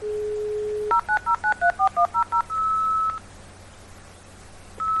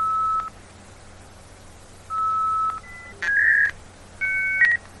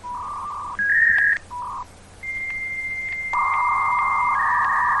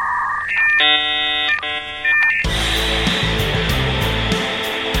Welcome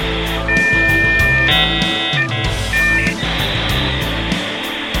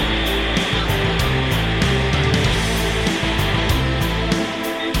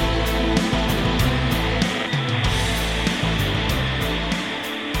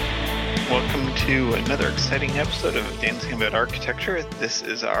to another exciting episode of Dancing About Architecture. This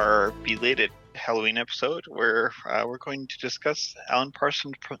is our belated Halloween episode where we're going to discuss Alan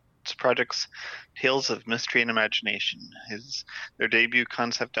Parsons' project's Tales of Mystery and Imagination, their debut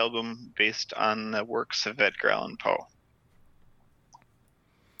concept album based on the works of Edgar Allan Poe.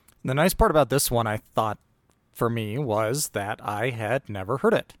 The nice part about this one, I thought, for me, was that I had never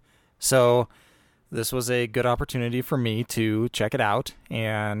heard it. So this was a good opportunity for me to check it out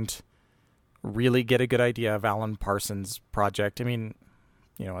and really get a good idea of Alan Parsons' project. I mean,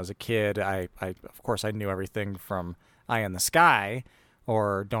 you know, as a kid, I of course I knew everything from Eye in the Sky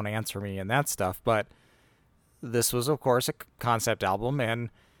or Don't Answer Me and that stuff, but this was, of course, a concept album, and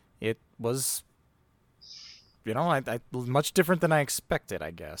it was, you know, I much different than I expected,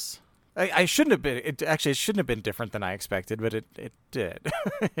 I guess. I shouldn't have been, it shouldn't have been different than I expected, but it did.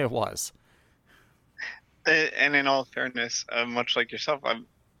 It was. And in all fairness, much like yourself, I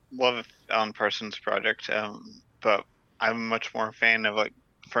love Alan Parsons' project, but I'm much more a fan of, like,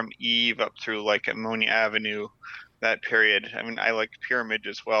 from Eve up through, like, Ammonia Avenue, that period. I mean, I like Pyramid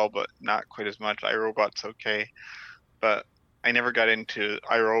as well, but not quite as much. iRobot's okay, but I never got into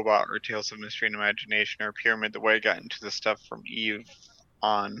iRobot or Tales of Mystery and Imagination or Pyramid the way I got into the stuff from Eve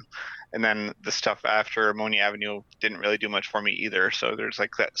on. And then the stuff after Ammonia Avenue didn't really do much for me either, so there's,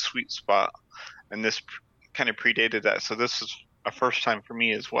 like, that sweet spot. And this kind of predated that, so this is a first time for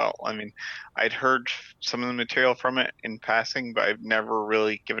me as well. I mean, I'd heard some of the material from it in passing, but I've never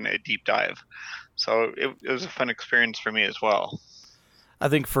really given it a deep dive. So it was a fun experience for me as well. I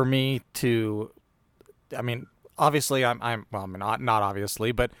think for me to, I mean, obviously I'm not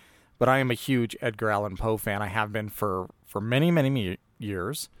obviously, but I am a huge Edgar Allan Poe fan. I have been for many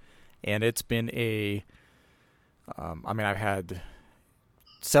years, and it's been I've had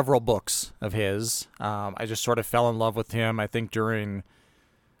several books of his. I just sort of fell in love with him, I think, during,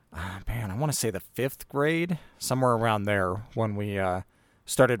 I want to say the 5th grade, somewhere around there, when we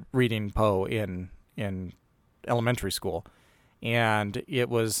started reading Poe in elementary school. And it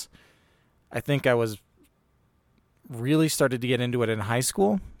was, I think I was really started to get into it in high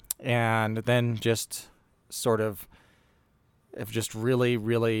school, and then just sort of have just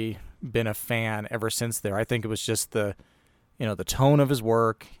really been a fan ever since there. I think it was just the tone of his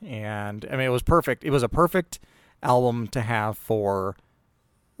work, and I mean, it was perfect. It was a perfect album to have for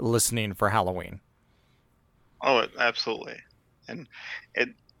listening for Halloween. Oh, absolutely. And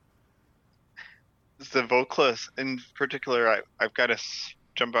the vocalists in particular, I've got to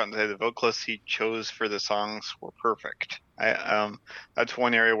jump out and say the vocalists he chose for the songs were perfect. That's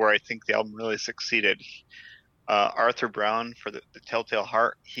one area where I think the album really succeeded. Arthur Brown for the Telltale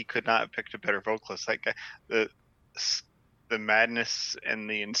Heart, he could not have picked a better vocalist. Like, the madness and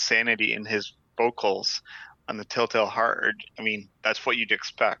the insanity in his vocals on the Telltale Heart, I mean, that's what you'd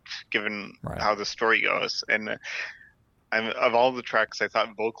expect given how the story goes. And of all the tracks, I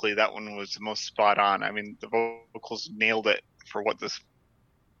thought vocally that one was the most spot on. I mean, the vocals nailed it for what this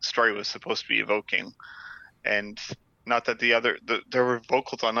story was supposed to be evoking. And not that there were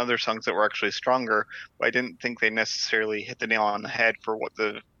vocals on other songs that were actually stronger, but I didn't think they necessarily hit the nail on the head for what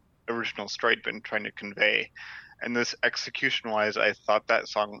the original story had been trying to convey. And this, execution-wise, I thought that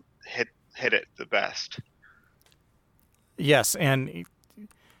song hit it the best. Yes, and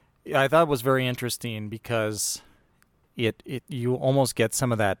I thought it was very interesting because you almost get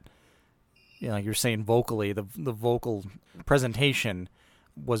some of that, you know, like you're saying vocally, the vocal presentation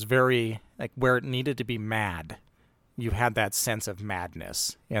was very, like, where it needed to be mad. You had that sense of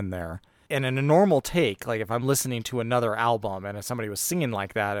madness in there. And in a normal take, like if I'm listening to another album and if somebody was singing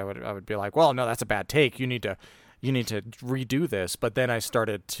like that, I would be like, well, no, that's a bad take. You need to redo this. But then I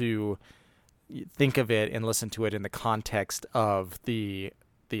started to think of it and listen to it in the context of the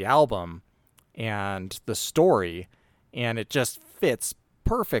album and the story, and it just fits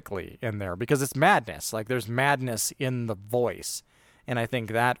perfectly in there because it's madness. Like, there's madness in the voice, and I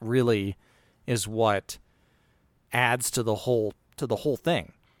think that really is what adds to the whole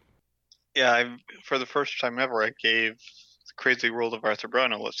thing. Yeah, for the first time ever, I gave The Crazy World of Arthur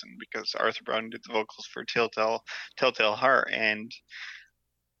Brown a listen because Arthur Brown did the vocals for Telltale Heart, and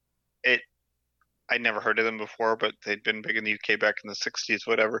I'd never heard of them before, but they'd been big in the UK back in the 60s,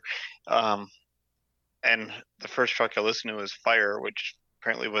 whatever. And the first track I listened to was Fire, which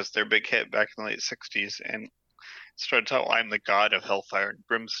apparently was their big hit back in the late 60s, and starts out, "I'm the god of hellfire and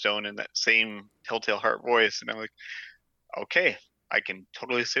brimstone" in that same Telltale Heart voice, and I'm like, okay, I can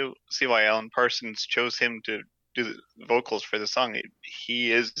totally see why Alan Parsons chose him to do the vocals for the song.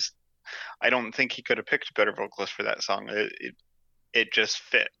 He is. I don't think he could have picked a better vocalist for that song. It just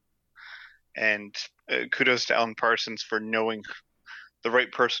fit. And kudos to Alan Parsons for knowing the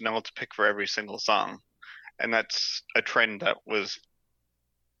right personnel to pick for every single song. And that's a trend that was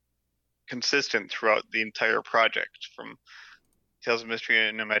consistent throughout the entire project, from Tales of Mystery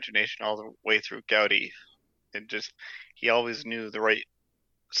and Imagination all the way through Gaudi. It just, he always knew the right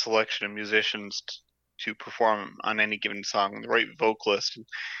selection of musicians to perform on any given song, the right vocalist,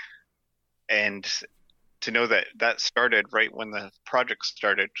 and to know that that started right when the project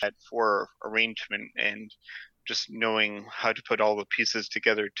started, for arrangement and just knowing how to put all the pieces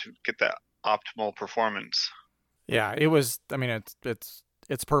together to get that optimal performance. Yeah, it was. I mean,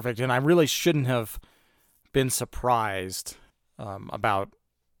 it's perfect, and I really shouldn't have been surprised about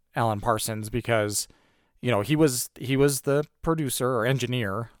Alan Parsons because he was the producer or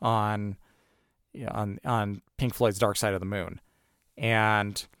engineer on on Pink Floyd's Dark Side of the Moon,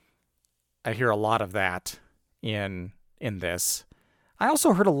 and I hear a lot of that in this. I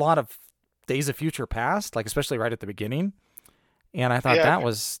also heard a lot of Days of Future Past, like especially right at the beginning, and I thought Yeah, that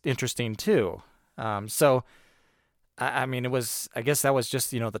was interesting too. So I mean, it was. I guess that was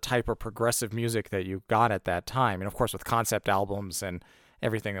just the type of progressive music that you got at that time, and of course with concept albums and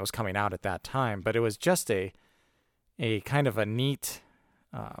everything that was coming out at that time. But it was just a kind of a neat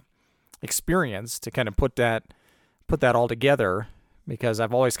uh, experience to kind of put that all together because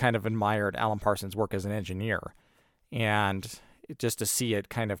I've always kind of admired Alan Parsons' work as an engineer, and just to see it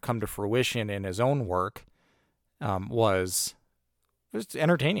kind of come to fruition in his own work was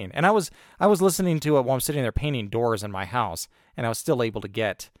entertaining. And I was listening to it while I'm sitting there painting doors in my house, and I was still able to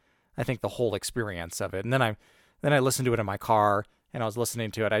get, I think, the whole experience of it. And then I listened to it in my car, and I was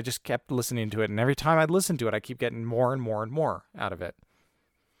listening to it. I just kept listening to it, and every time I'd listen to it, I keep getting more and more and more out of it.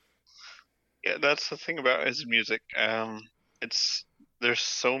 yeah, that's the thing about his music. It's there's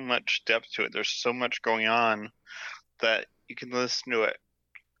so much depth to it. There's so much going on that you can listen to it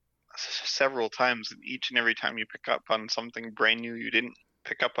several times, and each and every time you pick up on something brand new you didn't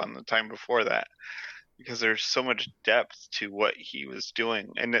pick up on the time before that, because there's so much depth to what he was doing,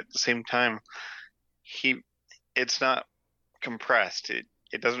 and at the same time, he it's not compressed.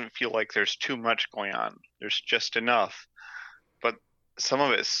 It doesn't feel like there's too much going on. There's just enough, but some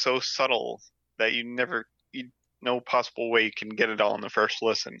of it is so subtle that you no possible way you can get it all in the first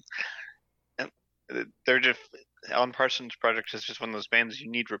listen. And they're just Alan Parsons' project is just one of those bands you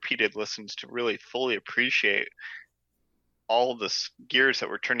need repeated listens to really fully appreciate all the gears that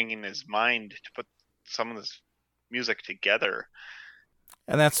were turning in his mind to put some of this music together.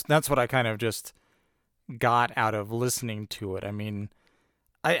 And that's what I kind of just got out of listening to it. I mean,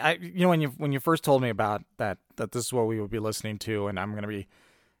 when you first told me about that this is what we would be listening to, and I'm going to be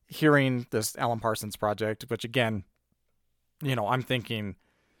hearing this Alan Parsons project, which again, I'm thinking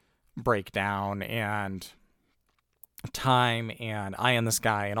Breakdown and Time and Eye in the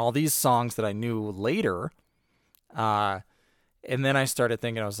Sky and all these songs that I knew later. And then I started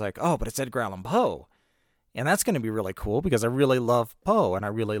thinking, I was like, oh, but it's Edgar Allan Poe. And that's going to be really cool because I really love Poe and I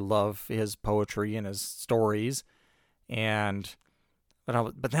really love his poetry and his stories. And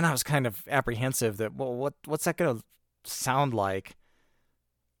but then I was kind of apprehensive that, well, what's that going to sound like,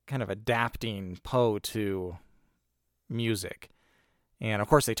 kind of adapting Poe to music. And of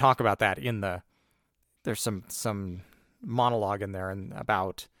course they talk about that there's some monologue in there and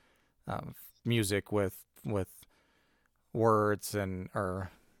about music with words and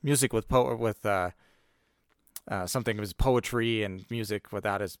or music with something was poetry and music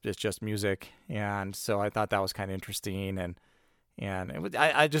without is just music. And so I thought that was kind of interesting, and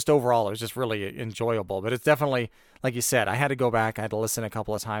I just overall it was just really enjoyable. But it's definitely, like you said, I had to go back, I had to listen a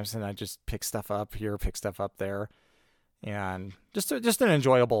couple of times, and I just pick stuff up here, pick stuff up there, and just an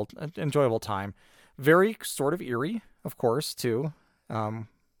enjoyable time. Very sort of eerie, of course, too.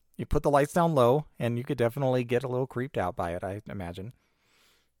 You put the lights down low, and you could definitely get a little creeped out by it, I imagine.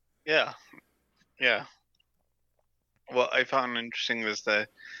 Yeah, yeah. What I found interesting was the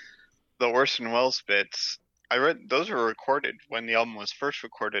Orson Welles bits. I read those were recorded when the album was first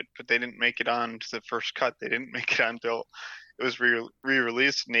recorded, but they didn't make it on to the first cut. They didn't make it on until it was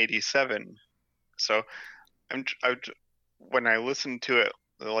re-released in '87. So when I listened to it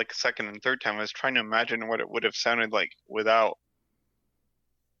like second and third time, I was trying to imagine what it would have sounded like without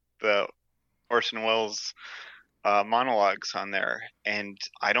the Orson Welles monologues on there, and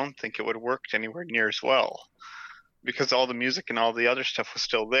I don't think it would have worked anywhere near as well because all the music and all the other stuff was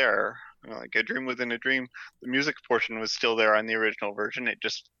still there. like A Dream Within a Dream. The music portion was still there on the original version. It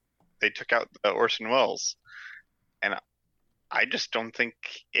just they took out the Orson Welles, and I just don't think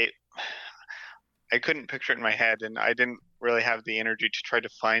it. I couldn't picture it in my head, and I didn't really have the energy to try to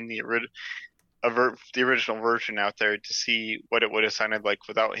find the original version out there to see what it would have sounded like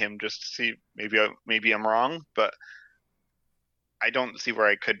without him. Just to see, maybe I'm wrong, but I don't see where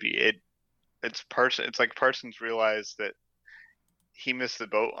I could be. It's Parsons. It's like Parsons realized that he missed the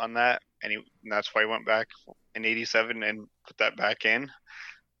boat on that, and that's why he went back in '87 and put that back in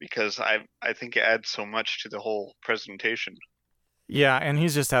because I think it adds so much to the whole presentation. Yeah, and he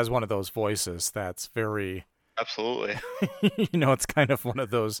just has one of those voices that's very, Absolutely. it's kind of one of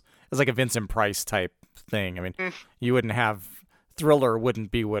those. It's like a Vincent Price type thing. I mean, Mm. you wouldn't have Thriller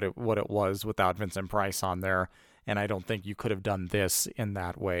wouldn't be what it was without Vincent Price on there, and I don't think you could have done this in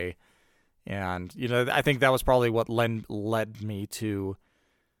that way. And I think that was probably what led me to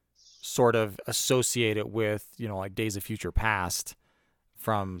sort of associate it with like Days of Future Past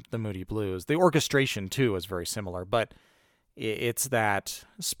from the Moody Blues. The orchestration too is very similar, but it's that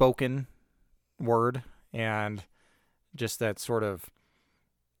spoken word and just that sort of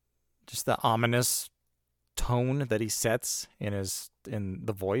just the ominous tone that he sets in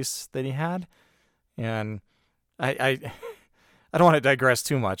the voice that he had. And I I don't want to digress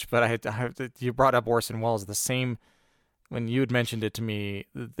too much, but you brought up Orson Welles. The same when you had mentioned it to me,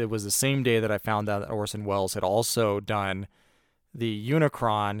 it was the same day that I found out that Orson Welles had also done the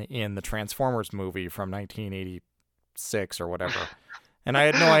Unicron in the Transformers movie from 1986 or whatever. And I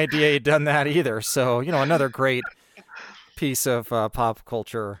had no idea he'd done that either. So, another great piece of pop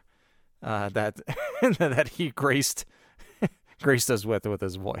culture that that he graced us with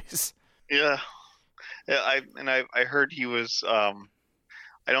his voice. Yeah. Yeah, I heard he was I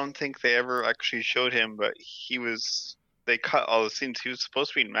don't think they ever actually showed him, but they cut all the scenes. He was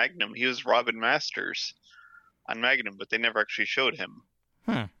supposed to be in Magnum. He was Robin Masters on Magnum, but they never actually showed him.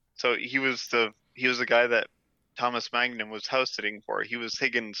 Hmm. So he was the guy that Thomas Magnum was house sitting for. He was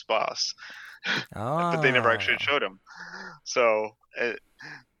Higgins' boss, but they never actually Oh. showed him. So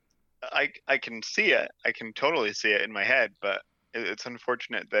I can see it. I can totally see it in my head, but it's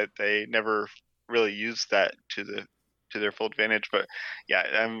unfortunate that they never really used that to their full advantage. But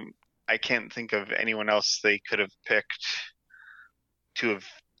yeah, I can't think of anyone else they could have picked to have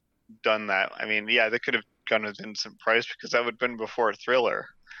done that. I mean, yeah, they could have gone with Vincent Price because that would have been before Thriller.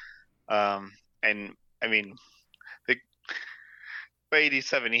 And I mean, the, by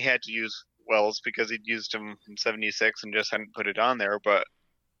 '87 he had to use Wells because he'd used him in '76 and just hadn't put it on there. But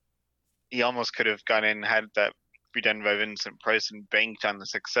he almost could have gone in and had that be done by Vincent Price and banked on the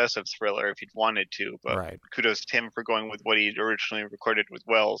success of Thriller if he'd wanted to. But Right. kudos to him for going with what he'd originally recorded with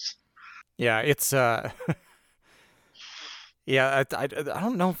Wells. Yeah, it's yeah, I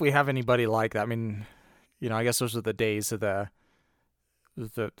don't know if we have anybody like that. I mean, I guess those are the days of the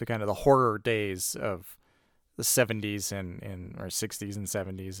kind of the horror days of the 70s and or 60s and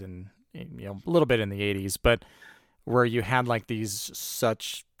 70s and a little bit in the 80s, but where you had like these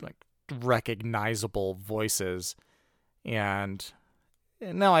such like recognizable voices. And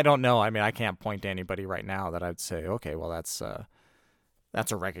now I don't know. I mean, I can't point to anybody right now that I'd say, okay, well that's a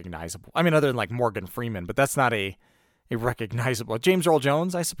recognizable. I mean, other than like Morgan Freeman, but that's not a recognizable. James Earl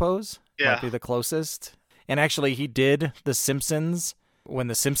Jones, I suppose, might Yeah. be the closest. And actually, he did The Simpsons when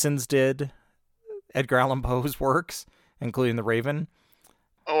The Simpsons did Edgar Allan Poe's works, including The Raven.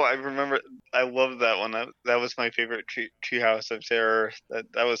 Oh, I remember. I love that one. That was my favorite Treehouse of Terror.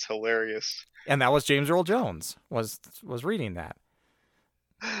 That was hilarious. And that was James Earl Jones was reading that.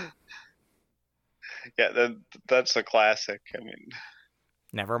 Yeah, that's a classic. I mean,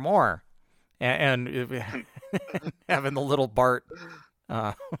 Nevermore. And having the little Bart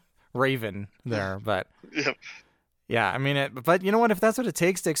uh, Raven there, but yeah, yeah, I mean, but you know what? If that's what it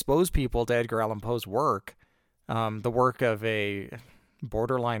takes to expose people to Edgar Allan Poe's work, the work of a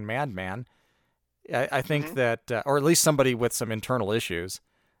borderline madman, I think hmm that, or at least somebody with some internal issues.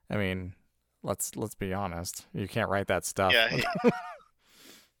 I mean, let's be honest. You can't write that stuff. yeah,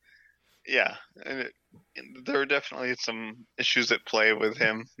 yeah. There are definitely some issues at play with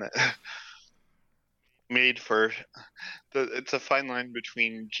him that made for it's a fine line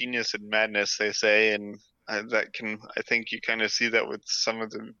between genius and madness, they say, and I think you kind of see that with some of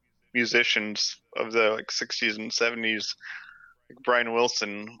the musicians of the like '60s and '70s. Like Brian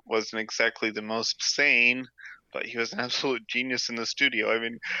Wilson wasn't exactly the most sane, but he was an absolute genius in the studio. I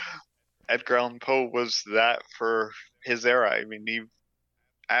mean, Edgar Allan Poe was that for his era. I mean, he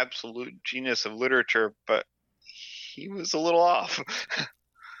absolute genius of literature, but he was a little off.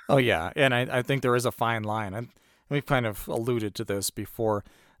 Oh yeah, and I think there is a fine line, and we've kind of alluded to this before.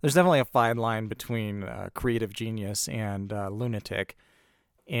 there's definitely a fine line between creative genius and lunatic,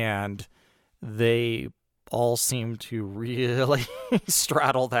 and they all seem to really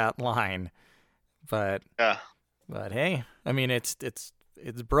straddle that line. But Yeah. but hey, I mean it's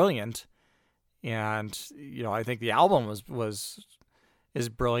brilliant, and I think the album was is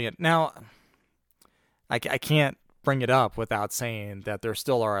brilliant. Now I can't bring it up without saying that there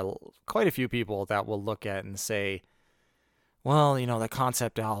still are quite a few people that will look at and say, well, the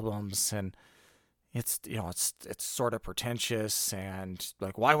concept albums, and it's sort of pretentious, and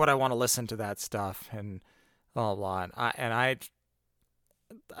like, why would I want to listen to that stuff, and blah blah. I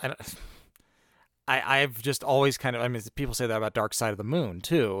I've just always kind of, I mean, people say that about Dark Side of the Moon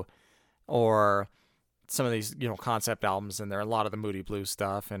too, or some of these concept albums, and there are a lot of the Moody Blues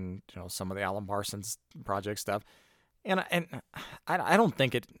stuff, and some of the Alan Parsons project stuff, and I don't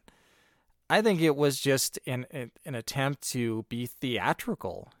think it. I think it was just an attempt to be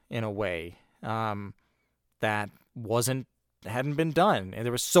theatrical in a way that hadn't been done, and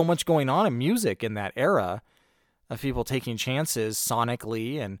there was so much going on in music in that era of people taking chances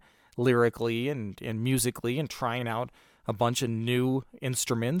sonically and lyrically and musically, and trying out a bunch of new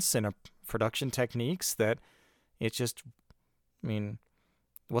instruments and production techniques that it just, I mean,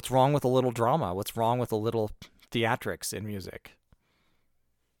 what's wrong with a little drama? What's wrong with a little theatrics in music?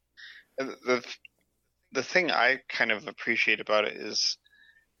 The the thing I kind of appreciate about it is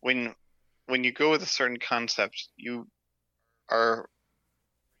when when you go with a certain concept, you are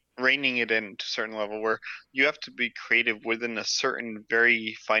reining it in to a certain level where you have to be creative within a certain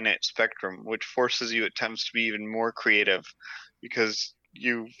very finite spectrum, which forces you at times to be even more creative because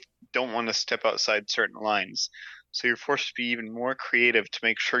you don't want to step outside certain lines. So you're forced to be even more creative to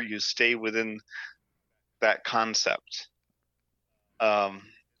make sure you stay within that concept. Um,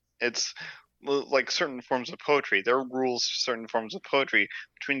 it's like certain forms of poetry. There are rules to certain forms of poetry,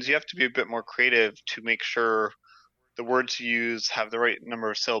 which means you have to be a bit more creative to make sure the words you use have the right number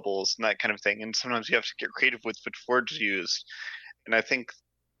of syllables and that kind of thing. And sometimes you have to get creative with which words you use. And I think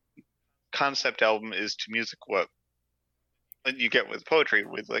concept album is to music what you get with poetry,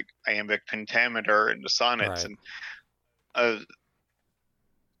 with like iambic pentameter and the sonnets, Right. and uh,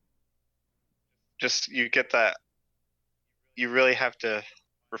 just you get that. You really have to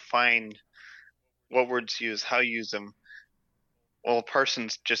refine what words to use, how you use them. Well,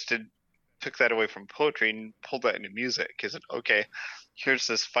 Parsons just took that away from poetry and pulled that into music. Is it okay? Here's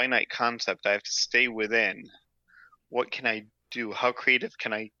this finite concept I have to stay within. What can I do? How creative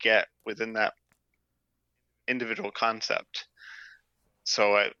can I get within that individual concept?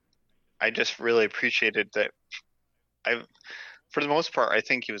 So I just really appreciated that. I For the most part, I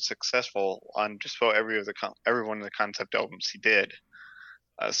think he was successful on just about every one of the concept albums he did.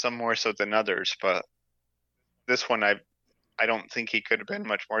 Some more so than others, but this one I don't think he could have been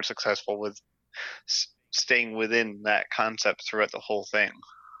much more successful with staying within that concept throughout the whole thing.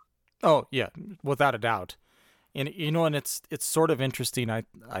 Oh yeah, without a doubt. And and it's sort of interesting. I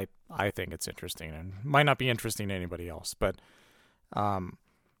think it's interesting, and might not be interesting to anybody else, but um,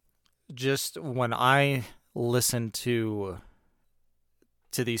 just when I listen to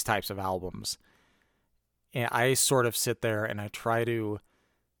these types of albums, and I sort of sit there and I try to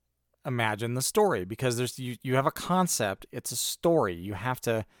imagine the story, because you have a concept, it's a story. You have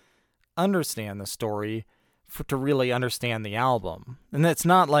to understand the story to really understand the album. And it's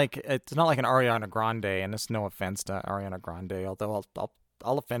not like an Ariana Grande, and it's no offense to Ariana Grande, although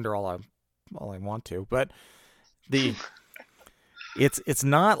I'll offend her all I want to, but the it's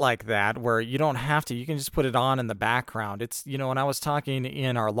not like that where you don't have to. You can just put it on in the background. It's when I was talking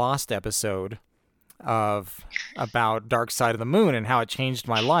in our Lost episode of about Dark Side of the Moon and how it changed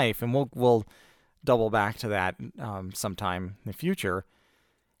my life, and we'll double back to that sometime in the future.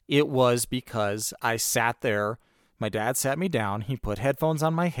 It was because I sat there. My dad sat me down. He put headphones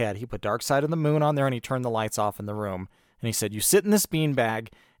on my head. He put Dark Side of the Moon on there, and he turned the lights off in the room. And he said, "You sit in this beanbag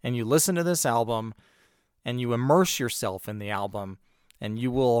and you listen to this album, and you immerse yourself in the album, and it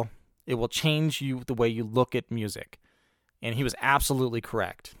will change you the way you look at music." And he was absolutely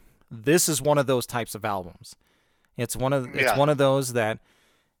correct. This is one of those types of albums. It's one Yeah, of those that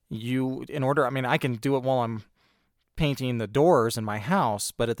in order, I mean, I can do it while I'm painting the doors in my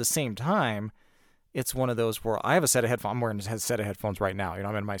house, but at the same time, it's one of those where I have a set of headphones. I'm wearing a set of headphones right now.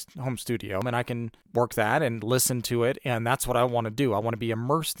 I'm in my home studio, and I can work that and listen to it, and that's what I want to do. I want to be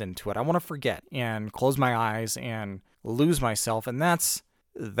immersed into it. I want to forget and close my eyes and lose myself, and that's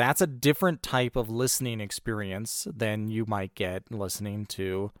a different type of listening experience than you might get listening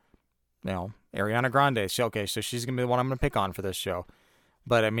to, Ariana Grande. Okay, so she's gonna be the one I'm gonna pick on for this show,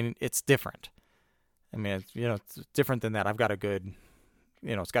 but I mean, it's different. I mean, it's different than that. I've got a good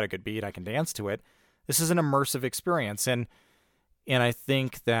it's got a good beat, I can dance to it. This is an immersive experience, and I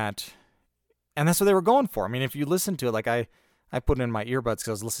think that, and that's what they were going for. I mean, if you listen to it, like I put it in my earbuds because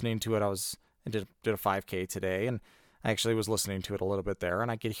I was listening to it. I did a 5K today, and I actually was listening to it a little bit there,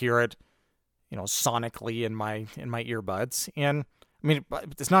 and I could hear it, sonically in my earbuds. And I mean,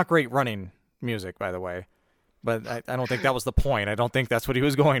 it's not great running music, by the way, but I don't think that was the point. I don't think that's what he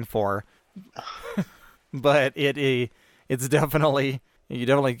was going for. But it's definitely, you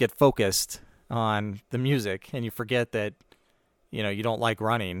definitely get focused on the music, and you forget that you don't like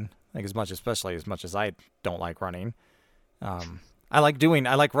running, like especially as much as I don't like running. I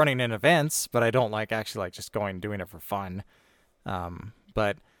like running in events, but I don't like actually like just doing it for fun.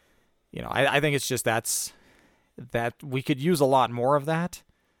 But I think it's just that we could use a lot more of that,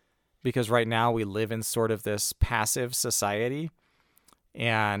 because right now we live in sort of this passive society,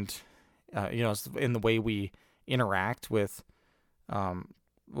 and in the way we interact with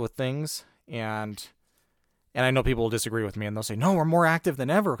things, and I know people will disagree with me, and they'll say, no, we're more active than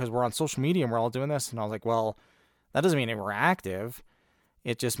ever because we're on social media and we're all doing this. And I was like, well, that doesn't mean that we're active.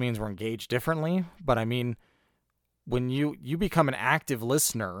 It just means we're engaged differently. But I mean, when you become an active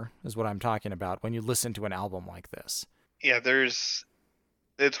listener is what I'm talking about when you listen to an album like this. Yeah, it's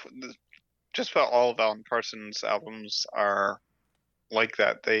just about all of Alan Parsons' albums are like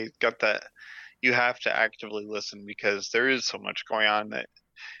that. They got that you have to actively listen because there is so much going on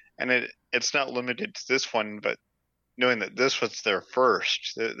and it's not limited to this one, but knowing that this was their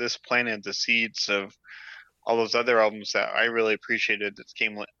first, this planted the seeds of all those other albums that I really appreciated that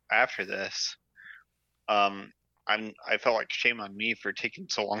came after this. I felt like shame on me for taking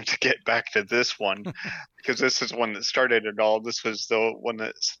so long to get back to this one because this is one that started it all. This was the one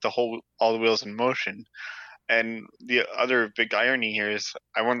that set all the wheels in motion. And the other big irony here is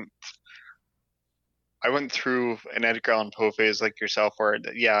I went through an Edgar Allan Poe phase like yourself, where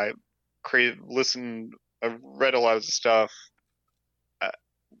I read a lot of stuff,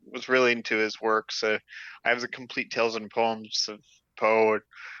 was really into his work. So I have the complete tales and poems of Poe.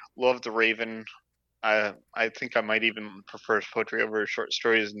 Love The Raven. I think I might even prefer his poetry over short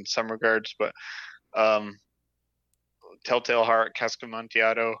stories in some regards, but Telltale Heart, Cask of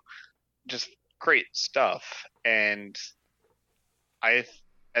Amontillado, just great stuff. And I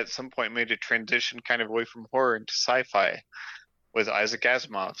at some point made a transition kind of away from horror into sci-fi with Isaac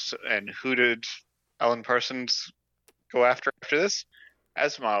Asimov. And who did Alan Parsons go after this?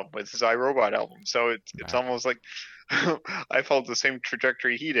 Asimov with his iRobot album. So it's almost like I followed the same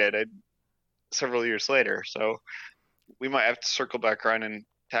trajectory he did several years later. So we might have to circle back around and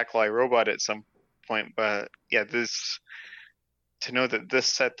tackle iRobot at some point. But yeah, to know that this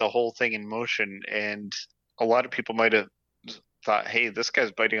set the whole thing in motion, and a lot of people might have thought, hey, this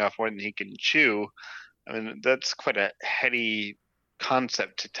guy's biting off more than he can chew. I mean, that's quite a heady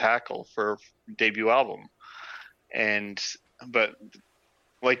concept to tackle for a debut album. But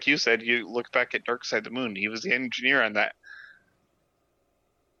like you said, you look back at Dark Side of the Moon, he was the engineer on that.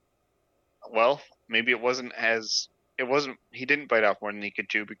 Well, maybe he didn't bite off more than he could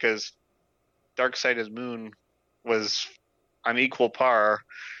chew, because Dark Side of the Moon was on equal par.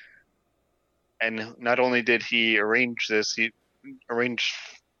 And not only did he arrange this, he arranged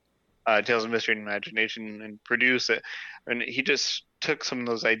Tales of Mystery and Imagination and produce it. And he just took some of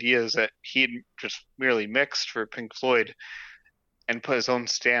those ideas that he had just merely mixed for Pink Floyd and put his own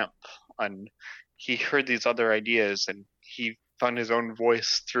stamp on. He heard these other ideas and he found his own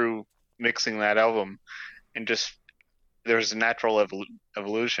voice through mixing that album, and just there's a natural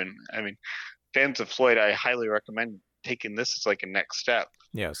evolution. I mean, fans of Floyd, I highly recommend taking this as like a next step.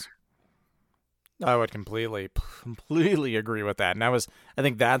 Yes, I would completely agree with that. And I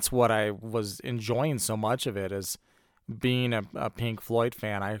think that's what I was enjoying so much of it, is being a Pink Floyd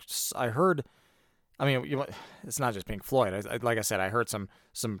fan. I heard, I mean, it's not just Pink Floyd. Like I said, I heard some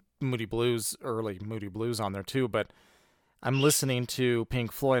early Moody Blues on there too, but I'm listening to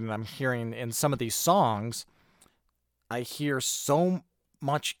Pink Floyd and I'm hearing in some of these songs, I hear so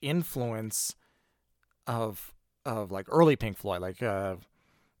much influence of like early Pink Floyd, like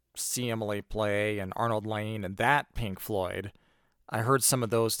See Emily Play and Arnold Layne and that Pink Floyd. I heard some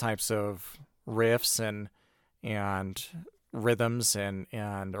of those types of riffs and rhythms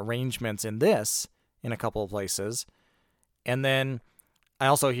and arrangements in this in a couple of places. And then I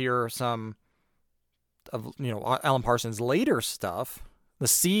also hear some of Alan Parsons' later stuff, the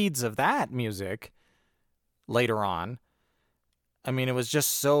seeds of that music later on. I mean, it was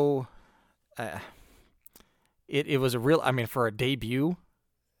just so it was a real, I mean, for a debut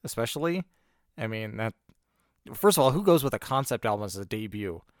especially, I mean, that, first of all, who goes with a concept album as a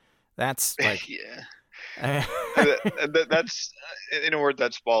debut? That's like Yeah. That's in a word,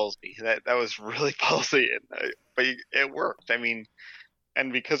 that's ballsy. That was really ballsy, but it worked. I mean,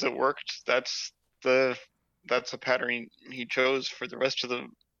 and because it worked, the that's a pattern he chose for the rest of the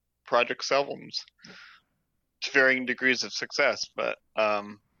project's albums, to varying degrees of success. But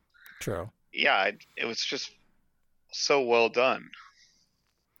True. yeah, it was just so well done.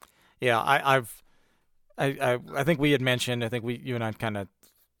 Yeah, I think we had mentioned. I think you and I kind of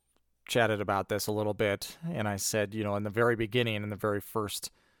chatted about this a little bit, and I said, in the very beginning, in the very first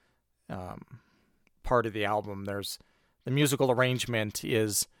um, part of the album, there's the musical arrangement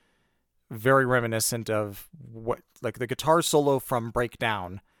is very reminiscent of what, like the guitar solo from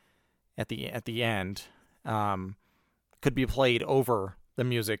Breakdown at the end, um, could be played over the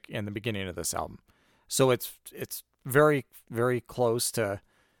music in the beginning of this album. So it's very very close to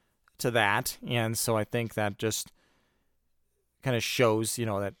that, and so I think that just kind of shows,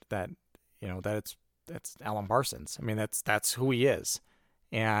 that that's Alan Parsons. I mean, that's who he is.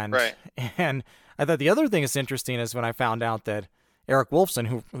 And Right. and I thought the other thing that's interesting is when I found out that Eric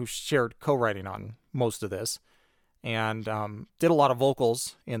Wolfson, who shared co-writing on most of this, and did a lot of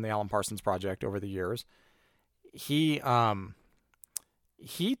vocals in the Alan Parsons project over the years, he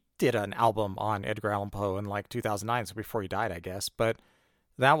did an album on Edgar Allan Poe in like 2009, so before he died, I guess. But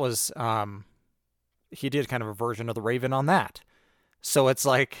that was he did kind of a version of the Raven on that. So it's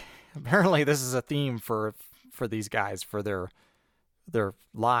like apparently this is a theme for these guys for their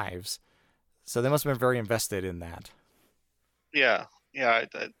lives. So they must have been very invested in that. Yeah, yeah.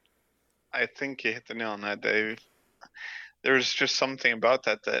 I think you hit the nail on that. There's just something about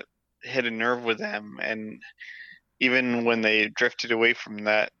that hit a nerve with them, and even when they drifted away from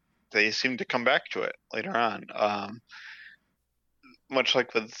that, they seemed to come back to it later on. Much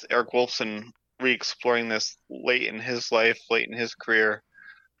like with Eric Wolfson re-exploring this late in his life, late in his career,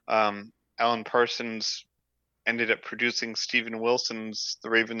 Alan Parsons ended up producing Steven Wilson's The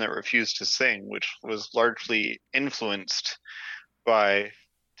Raven That Refused to Sing, which was largely influenced by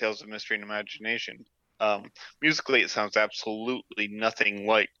Tales of Mystery and Imagination. Musically, it sounds absolutely nothing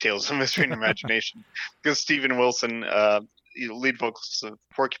like Tales of Mystery and Imagination because Steven Wilson, lead vocals of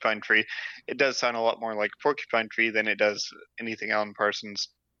Porcupine Tree, it does sound a lot more like Porcupine Tree than it does anything Alan Parsons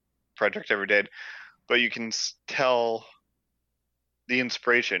project ever did. But you can tell the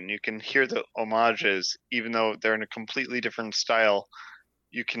inspiration. You can hear the homages, even though they're in a completely different style.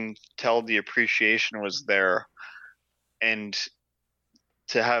 You can tell the appreciation was there, and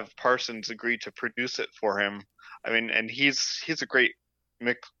to have Parsons agree to produce it for him. I mean, and he's a great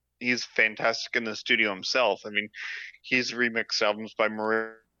mix. He's fantastic in the studio himself. I mean, he's remixed albums by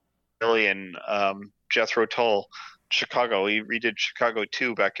Marillion, Jethro Tull, Chicago. He redid Chicago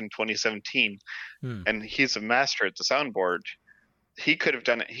 2 back in 2017, Hmm. and he's a master at the soundboard. He could have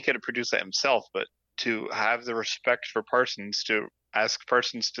done it. He could have produced that himself, but to have the respect for Parsons, to ask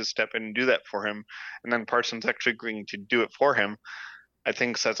Parsons to step in and do that for him, and then Parsons actually agreeing to do it for him, I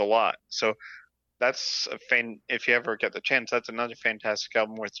think says a lot. So that's a if you ever get the chance, that's another fantastic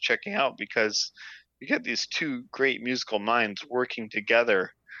album worth checking out because you get these two great musical minds working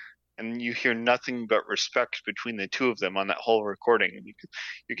together, and you hear nothing but respect between the two of them on that whole recording. And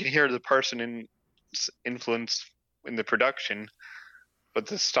you can hear the Parson influence in the production, but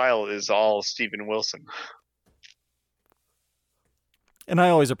the style is all Steven Wilson. And I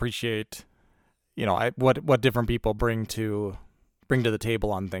always appreciate, what different people bring to the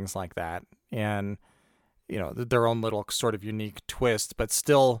table on things like that, and their own little sort of unique twist, but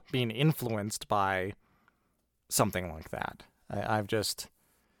still being influenced by something like that. I've just,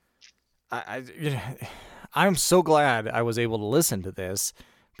 I'm so glad I was able to listen to this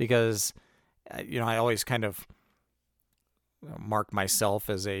because, I always kind of mark myself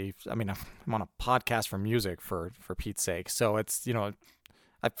as I'm on a podcast for music for Pete's sake. So it's,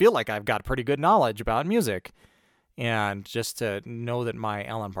 I feel like I've got pretty good knowledge about music, and just to know that my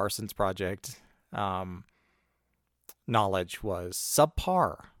Alan Parsons project knowledge was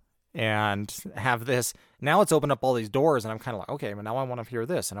subpar, and have this now, it's opened up all these doors, and I'm kind of like, okay, but now I want to hear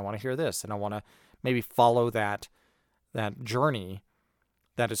this, and I want to hear this, and I want to maybe follow that journey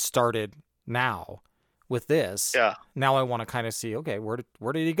that has started now with this. Yeah, Now I want to kind of see, okay, where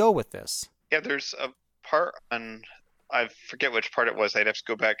did he go with this? yeah. There's a part on, I forget which part it was. I'd have to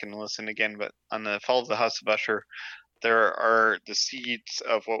go back and listen again. But on the Fall of the House of Usher, there are the seeds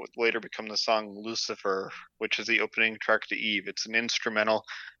of what would later become the song Lucifer, which is the opening track to Eve. It's an instrumental,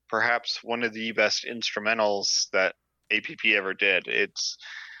 perhaps one of the best instrumentals that APP ever did. It's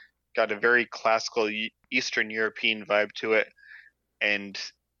got a very classical Eastern European vibe to it, and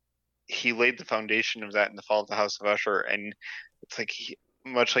he laid the foundation of that in the Fall of the House of Usher. And it's like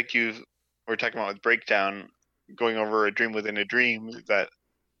much like you we're talking about with Breakdown, going over a dream within a dream, that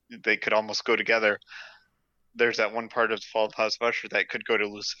they could almost go together. There's that one part of the Fall of the House of Usher that could go to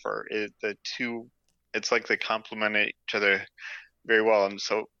Lucifer. The two, it's like they complement each other very well. And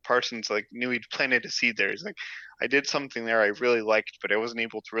so Parsons like knew he'd planted a seed there. He's like, I did something there I really liked, but I wasn't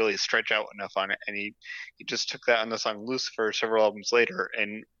able to really stretch out enough on it. And he just took that on the song Lucifer several albums later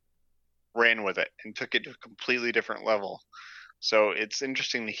and ran with it and took it to a completely different level. So it's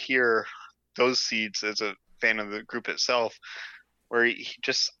interesting to hear those seeds as a fan of the group itself, where he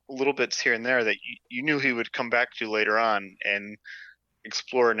just little bits here and there that you knew he would come back to later on and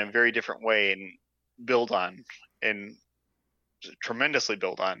explore in a very different way and build on and tremendously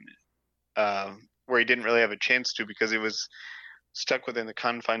build on, where he didn't really have a chance to because he was stuck within the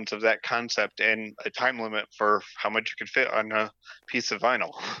confines of that concept and a time limit for how much you could fit on a piece of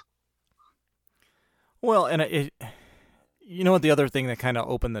vinyl. Well, and you know what, the other thing that kind of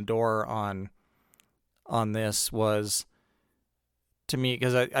opened the door on this was, to me,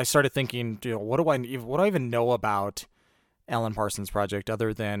 because I started thinking, what do I even know about Alan Parsons Project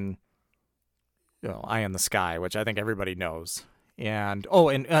other than Eye in the Sky, which I think everybody knows, and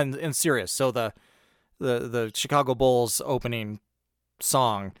and Sirius. So the Chicago Bulls opening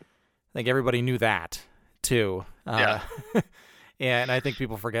song, I think everybody knew that too. Yeah. And I think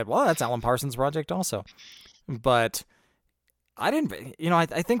people forget, well, that's Alan Parsons Project also. But I didn't,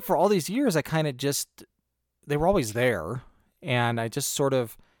 I think for all these years, I kind of just, they were always there. And I just sort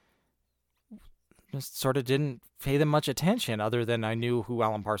of didn't pay them much attention, other than I knew who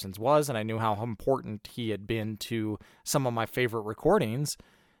Alan Parsons was and I knew how important he had been to some of my favorite recordings,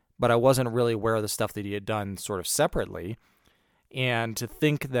 but I wasn't really aware of the stuff that he had done sort of separately. And to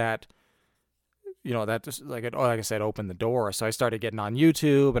think that, that just, like I said, opened the door. So I started getting on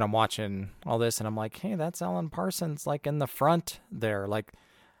YouTube and I'm watching all this and I'm like, hey, that's Alan Parsons, like in the front there. Like,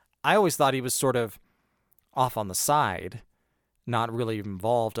 I always thought he was sort of off on the side, not really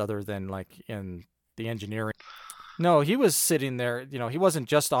involved other than like in the engineering. No, he was sitting there, he wasn't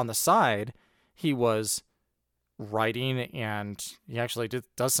just on the side. He was writing, and he actually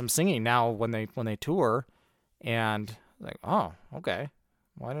does some singing now when they tour. And like, oh, okay.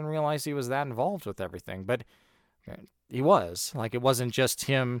 Well, I didn't realize he was that involved with everything, but he was. Like, it wasn't just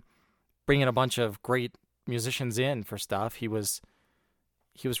him bringing a bunch of great musicians in for stuff. He was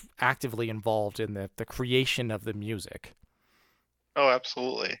actively involved in the creation of the music. Oh,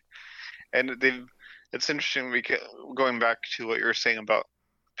 absolutely. And it's interesting because going back to what you were saying about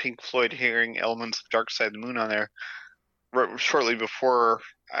Pink Floyd hearing elements of Dark Side of the Moon on there, shortly before,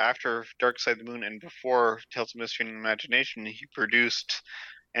 after Dark Side of the Moon and before Tales of Mystery and Imagination, he produced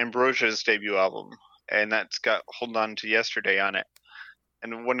Ambrosia's debut album, and that's got Hold On to Yesterday on it.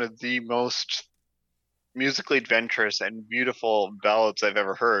 And one of the most musically adventurous and beautiful ballads I've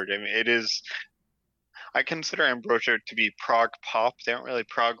ever heard. I mean, it is. I consider Ambrosia to be prog pop. They aren't really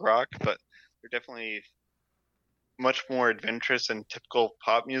prog rock, but they're definitely much more adventurous than typical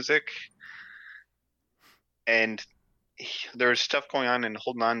pop music. And there's stuff going on in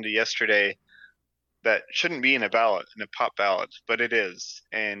Holding On to Yesterday that shouldn't be in a ballad, in a pop ballad, but it is.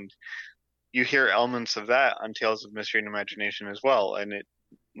 And you hear elements of that on Tales of Mystery and Imagination as well. And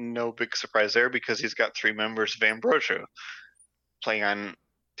no big surprise there because he's got three members of Ambrosia playing on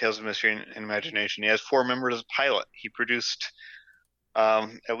Tales of Mystery and Imagination. He has four members of Pilot. He produced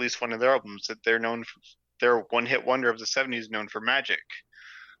at least one of their albums that they're known for. Their one-hit wonder of the 70s, known for Magic,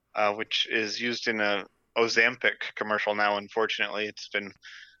 which is used in a Ozempic commercial now. Unfortunately, it's been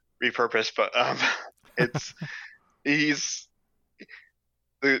repurposed, but it's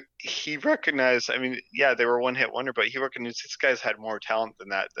he recognized. I mean, yeah, they were one-hit wonder, but he recognized this guy's had more talent than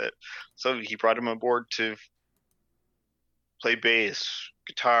that. So he brought him aboard to play bass,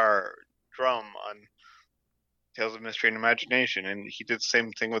 guitar, drum on Tales of Mystery and Imagination, and he did the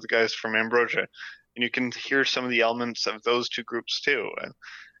same thing with the guys from Ambrosia. And you can hear some of the elements of those two groups too.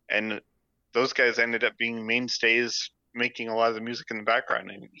 And those guys ended up being mainstays, making a lot of the music in the background.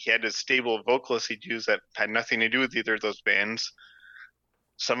 And he had a stable of vocalists he'd use that had nothing to do with either of those bands.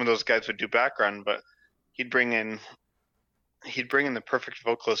 Some of those guys would do background, but he'd bring in the perfect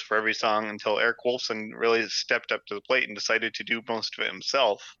vocalist for every song until Eric Wolfson really stepped up to the plate and decided to do most of it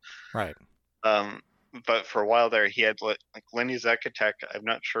himself. Right. But for a while there, he had like Lenny Zekatek. I'm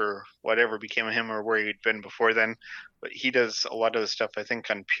not sure whatever became of him or where he'd been before then, but he does a lot of the stuff, I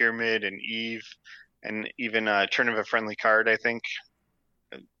think, on Pyramid and Eve, and even Turn of a Friendly Card, I think.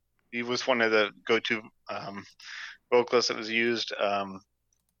 He was one of the go-to vocalists that was used.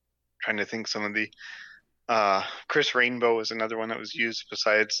 Trying to think some of the Chris Rainbow was another one that was used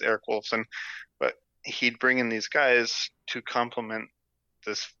besides Eric Wolfson, but he'd bring in these guys to complement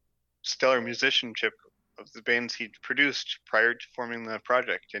this stellar musicianship of the bands he'd produced prior to forming the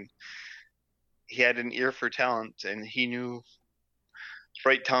project, and he had an ear for talent, and he knew the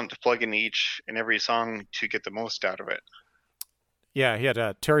right talent to plug in each and every song to get the most out of it. Yeah, he had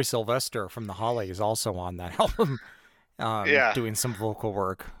Terry Sylvester from the Hollies also on that album, Yeah, doing some vocal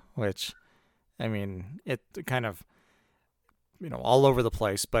work, which, I mean, it kind of, all over the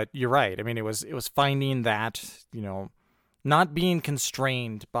place. But you're right. I mean, it was finding that, not being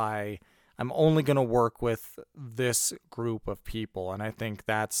constrained by, I'm only going to work with this group of people, and I think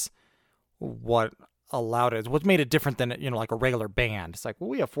that's what allowed it. What made it different than like a regular band. It's like, well,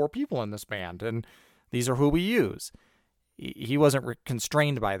 we have 4 people in this band, and these are who we use. He wasn't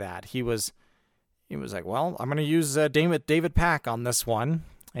constrained by that. He was like, well, I'm going to use David Pack on this one,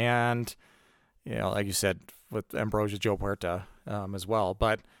 and like you said with Ambrosia Joe Puerta as well.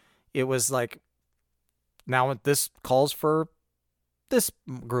 But it was like, now this calls for this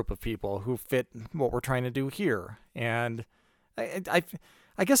group of people who fit what we're trying to do here, and I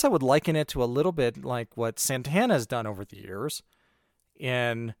guess I would liken it to a little bit like what Santana's done over the years,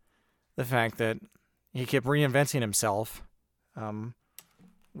 in the fact that he kept reinventing himself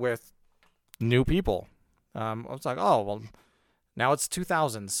with new people. I was like, oh, well, now it's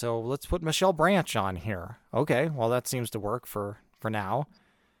 2000, so let's put Michelle Branch on here. Okay, well, that seems to work for now,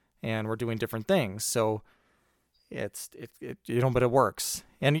 and we're doing different things. So but it works.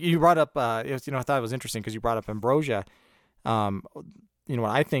 And you brought up, I thought it was interesting because you brought up Ambrosia. Um, when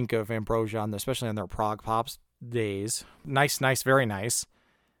I think of Ambrosia, especially on their prog pops days, nice, very nice.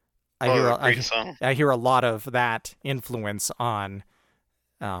 great song. I hear a lot of that influence on,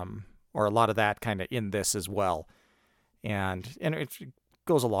 or a lot of that kind of in this as well, and it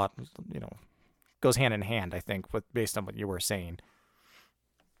goes a lot, goes hand in hand. I think based on what you were saying.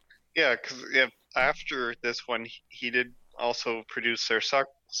 Yeah, because after this one, he did also produce their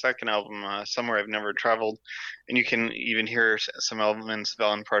second album, Somewhere I've Never Traveled, and you can even hear some elements of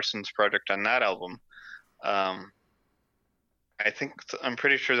Alan Parsons' project on that album. Um, I'm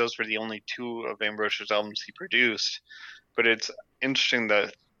pretty sure those were the only 2 of Ambrosia's albums he produced, but it's interesting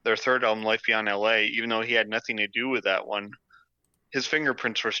that their third album, Life Beyond LA, even though he had nothing to do with that one, his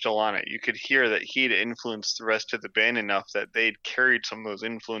fingerprints were still on it. You could hear that he'd influenced the rest of the band enough that they'd carried some of those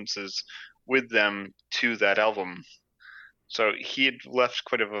influences with them to that album. So he had left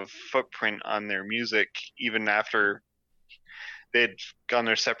quite of a footprint on their music even after they'd gone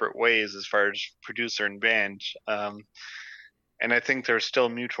their separate ways as far as producer and band. And I think there's still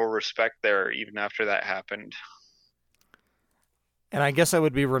mutual respect there even after that happened. And I guess I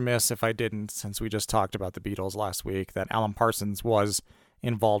would be remiss if I didn't, since we just talked about the Beatles last week, that Alan Parsons was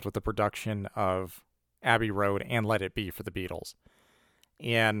involved with the production of Abbey Road and Let It Be for the Beatles.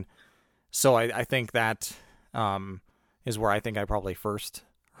 And so I think that is where I think I probably first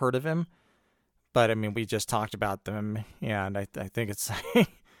heard of him. But I mean, we just talked about them, and I think it's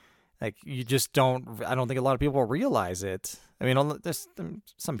like you just don't. I don't think a lot of people realize it. I mean,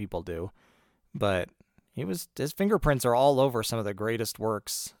 some people do, but his fingerprints are all over some of the greatest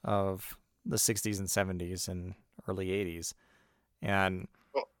works of the 60s and 70s and early 80s. And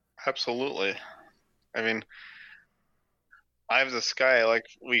well, absolutely. I mean, Eye of the Sky, like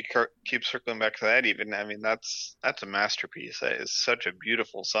we keep circling back to that even. I mean, that's a masterpiece. That is such a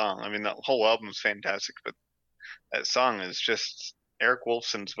beautiful song. I mean, that whole album is fantastic, but that song is just Eric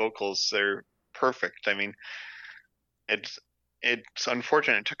Wolfson's vocals. They're perfect. I mean, it's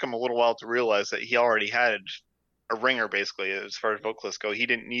unfortunate. It took him a little while to realize that he already had a ringer, basically, as far as vocalists go. He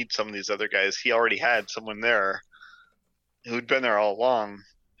didn't need some of these other guys. He already had someone there who'd been there all along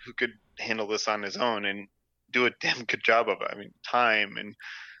who could handle this on his own and do a damn good job of it. I mean, Time and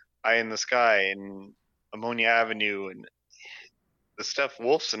Eye in the Sky and Ammonia Avenue and the stuff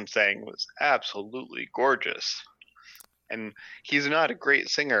Wolfson sang was absolutely gorgeous. And he's not a great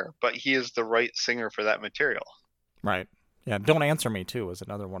singer, but he is the right singer for that material. Right. Yeah, Don't Answer Me Too was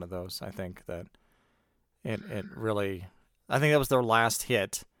another one of those. I think that it really, I think that was their last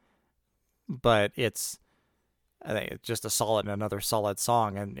hit, but I think it's just another solid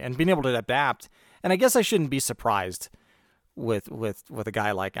song, and being able to adapt. And I guess I shouldn't be surprised with a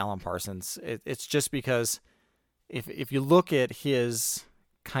guy like Alan Parsons. It's just because if you look at his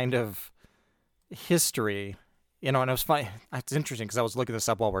kind of history, and it was funny. It's interesting because I was looking this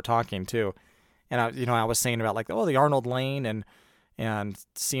up while we're talking too. And I was saying about the Arnold Lane and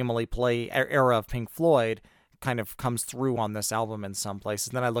seemingly play era of Pink Floyd kind of comes through on this album in some places.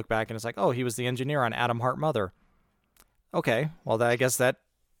 And then I look back and it's like, oh, he was the engineer on Atom Heart Mother. Okay, well, I guess that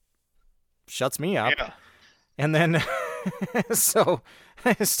shuts me up. Yeah. And then so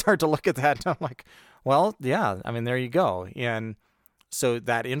I start to look at that and I'm like, well, yeah, I mean, there you go. And So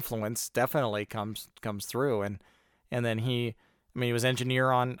that influence definitely comes through. And then he was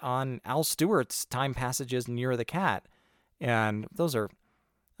engineer on Al Stewart's Time Passages Near the Cat, and those are,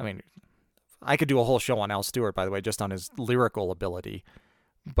 I mean, I could do a whole show on Al Stewart, by the way, just on his lyrical ability.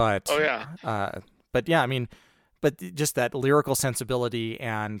 Oh But yeah. but yeah, but just that lyrical sensibility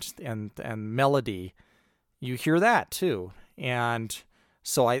and melody, you hear that too. And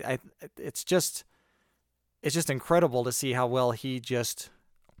so I it's just incredible to see how well he just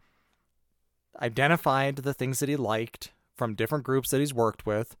identified the things that he liked from different groups that he's worked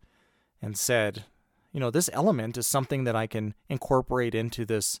with and said, this element is something that I can incorporate into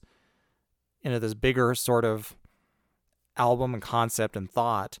this bigger sort of album and concept and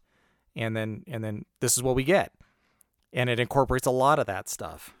thought, and then this is what we get. And it incorporates a lot of that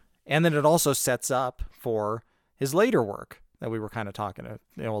stuff. And then it also sets up for his later work that we were kind of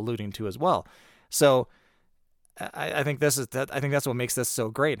alluding to as well. So I think I think that's what makes this so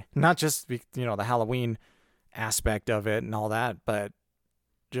great. Not just the Halloween aspect of it and all that, but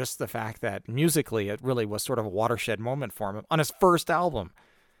just the fact that musically it really was sort of a watershed moment for him on his first album.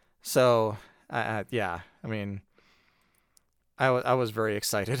 So yeah, I mean, I was very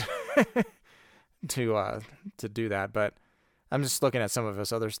excited to do that, but I'm just looking at some of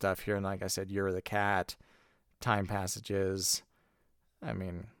his other stuff here, and like I said, You're the Cat, Time Passages. I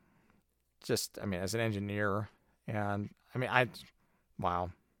mean, as an engineer, and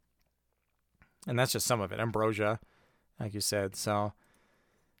wow, and that's just some of it. Ambrosia, like you said. So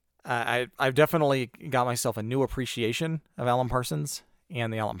I've definitely got myself a new appreciation of Alan Parsons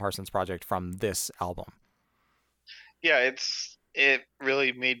and the Alan Parsons Project from this album. Yeah, it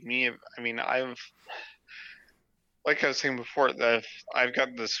really made me. I mean, like I was saying before, that I've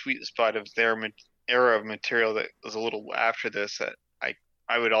got the sweet spot of their era of material that was a little after this that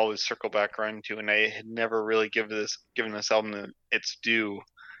I would always circle back around to, and I had never really given this album its due.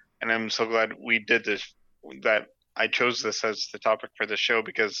 And I'm so glad we did this, that I chose this as the topic for the show,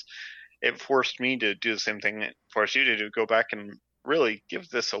 because it forced me to do the same thing it forced you to do, go back and really give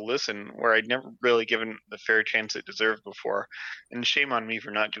this a listen where I'd never really given the fair chance it deserved before. And shame on me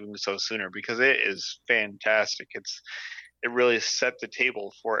for not doing so sooner, because it is fantastic. It really set the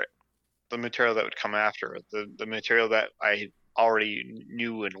table for the material that would come after, the material that I already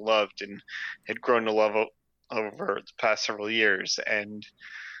knew and loved and had grown to love over the past several years. And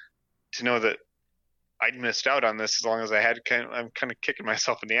to know that I'd missed out on this as long as I had, I'm kind of kicking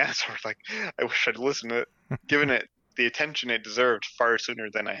myself in the ass. Or like, I wish I'd listened to it, given it the attention it deserved far sooner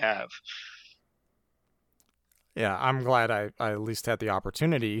than I have. Yeah, I'm glad I at least had the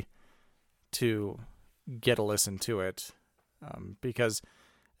opportunity to get a listen to it, because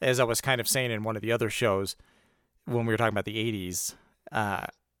as I was kind of saying in one of the other shows when we were talking about the 80s,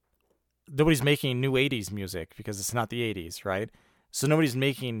 nobody's making new 80s music because it's not the 80s, right? So nobody's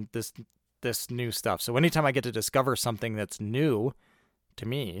making this new stuff. So anytime I get to discover something that's new to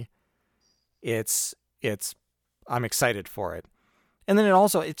me, it's I'm excited for it. And then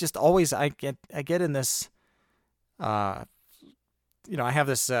it just always I get in this I have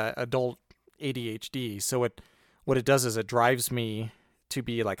this adult ADHD, so what it does is it drives me to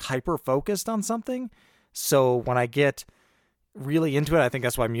be like hyper focused on something. So when I get really into it, I think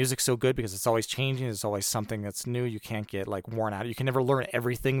that's why music's so good, because it's always changing. It's always something that's new. You can't get like worn out. You can never learn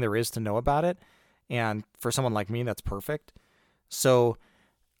everything there is to know about it. And for someone like me, that's perfect. So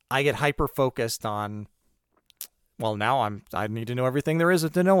I get hyper focused on, well, now I need to know everything there is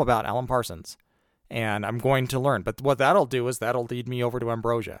to know about Alan Parsons, and I'm going to learn. But what that'll do is that'll lead me over to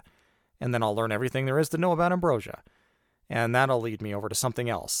Ambrosia, and then I'll learn everything there is to know about Ambrosia, and that'll lead me over to something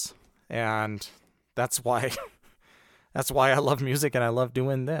else. And that's why I love music and I love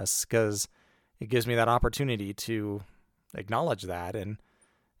doing this, because it gives me that opportunity to acknowledge that and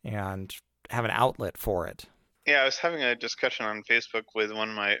have an outlet for it. Yeah, I was having a discussion on Facebook with one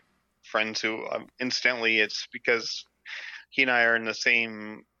of my friends who instantly, it's because he and I are in the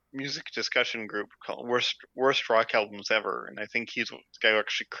same music discussion group called Worst Rock Albums Ever, and I think he's the guy who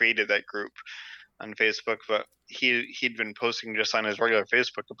actually created that group on Facebook. But he'd been posting just on his regular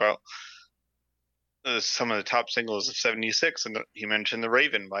Facebook about some of the top singles of '76, and he mentioned The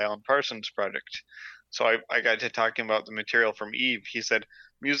Raven by Alan Parsons Project. So I got to talking about the material from Eve. He said,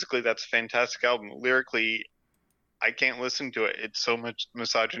 musically, that's a fantastic album. Lyrically, I can't listen to it. It's so much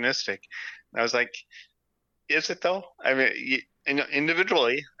misogynistic. And I was like, is it though? I mean,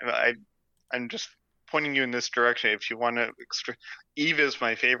 individually, I'm just pointing you in this direction. If you want to, Eve is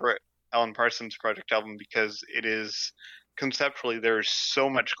my favorite Alan Parsons Project album, because it is conceptually, there's so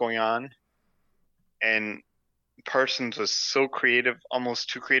much going on, and Parsons was so creative, almost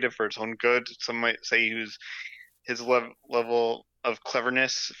too creative for his own good. Some might say his level of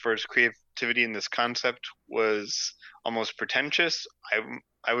cleverness for his creativity in this concept was almost pretentious.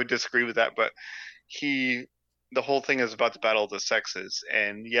 I would disagree with that, but he the whole thing is about the battle of the sexes,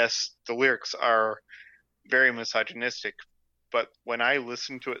 and yes, the lyrics are very misogynistic, but when I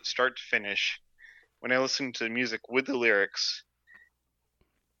listen to it start to finish, when I listen to the music with the lyrics,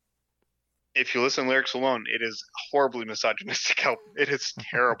 if you listen to lyrics alone, it is horribly misogynistic album. It is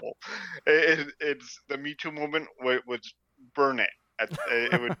terrible. It's the Me Too movement would burn it.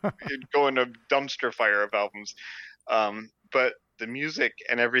 It'd go in a dumpster fire of albums. But the music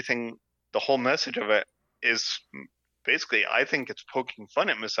and everything, the whole message of it is basically, I think it's poking fun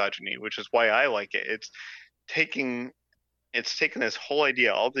at misogyny, which is why I like it. Taking it's taken this whole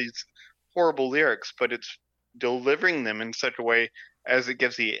idea, all these horrible lyrics, but it's delivering them in such a way as it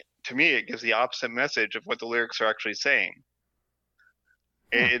gives the to me it gives the opposite message of what the lyrics are actually saying.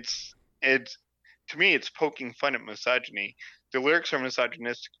 Hmm. It's to me it's poking fun at misogyny. The lyrics are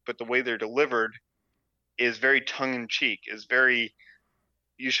misogynistic, but the way they're delivered is very tongue in cheek. Is very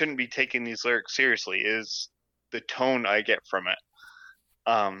you shouldn't be taking these lyrics seriously. Is the tone I get from it.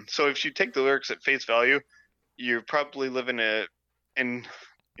 So if you take the lyrics at face value, you probably live in in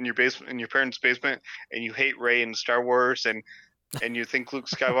your basement in your parents' basement and you hate Rey and Star Wars and you think Luke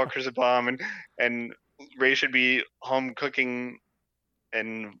Skywalker's a bomb and Rey should be home cooking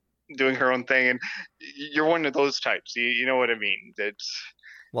and doing her own thing and you're one of those types. You know what I mean? That's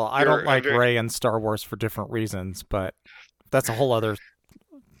Well, I you're don't a like very Rey and Star Wars for different reasons, but that's a whole other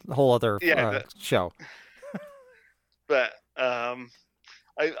yeah, show. but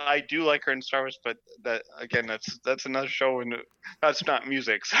I do like her in Star Wars, but that again that's another show and that's not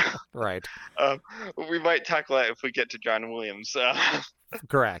music. So Right. uh, we might tackle that if we get to John Williams.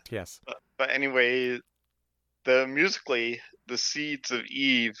 Correct. Yes. But anyway, the musically, the seeds of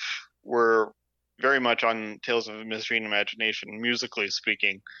Eve were very much on Tales of Mystery and Imagination, musically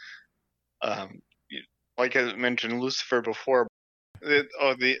speaking. Um, like I mentioned Lucifer before. The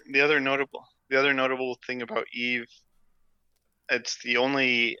other notable thing about Eve, it's the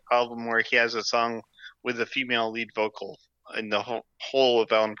only album where he has a song with a female lead vocal in the whole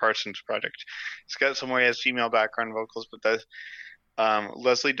of Alan Parsons' project. He's got some where he has female background vocals, but the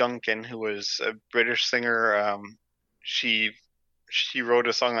Leslie Duncan, who was a British singer, she she wrote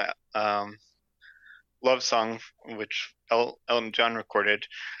a song, love song, which Elton John recorded.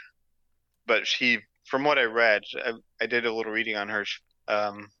 But she, from what I read, I did a little reading on her.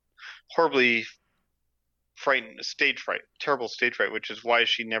 Horribly frightened, stage fright, terrible stage fright, which is why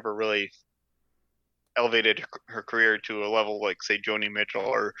she never really elevated her career to a level like say Joni Mitchell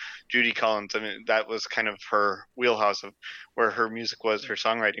or Judy Collins. I mean, that was kind of her wheelhouse of where her music was, her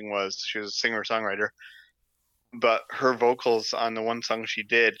songwriting was. She was a singer songwriter, but her vocals on the one song she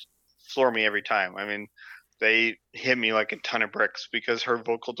did floor me every time. I mean, they hit me like a ton of bricks because her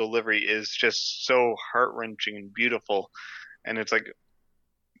vocal delivery is just so heart wrenching and beautiful. And it's like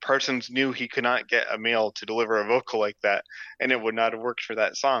Parsons knew he could not get a male to deliver a vocal like that, and it would not have worked for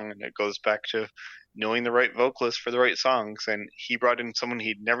that song. And it goes back to knowing the right vocalist for the right songs. And he brought in someone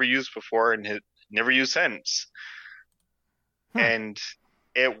he'd never used before and had never used since, Hmm. and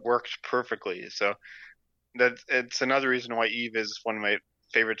it worked perfectly. So that it's another reason why Eve is one of my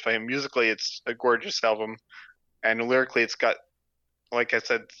favorites by him. Musically, it's a gorgeous album, and lyrically, it's got, like I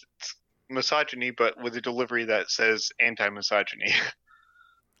said, it's misogyny, but with a delivery that says anti-misogyny.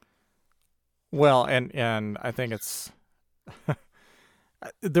 Well, and I think it's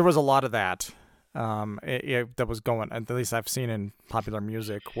there was a lot of that that was going. At least I've seen in popular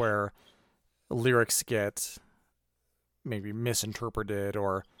music where lyrics get maybe misinterpreted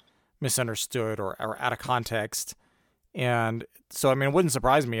or misunderstood or out of context. And so, I mean, it wouldn't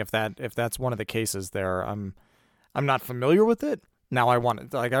surprise me if that's one of the cases there. I'm not familiar with it. Now I want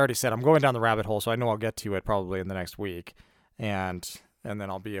it, like I already said, I'm going down the rabbit hole, so I know I'll get to it probably in the next week, and then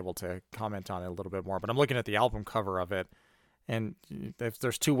I'll be able to comment on it a little bit more. But I'm looking at the album cover of it, and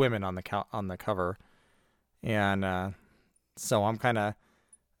there's two women on the cover, and so I'm kind of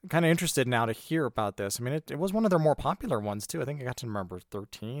interested now to hear about this. I mean, it was one of their more popular ones too. I think I got to number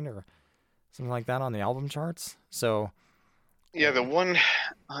 13 or something like that on the album charts. So Yeah, the one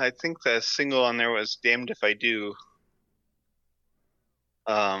I think the single on there was "Damned If I Do,"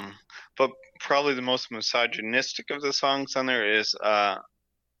 but probably the most misogynistic of the songs on there is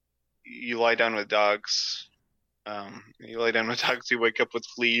 "You Lie Down with Dogs." You lie down with dogs, you wake up with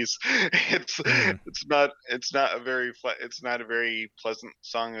fleas. It's hmm. it's not a very pleasant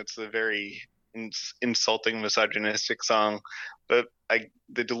song. It's a very insulting, misogynistic song. But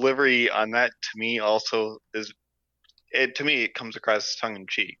the delivery on that to me also is it to me it comes across as tongue in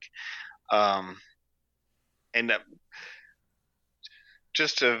cheek. Um, and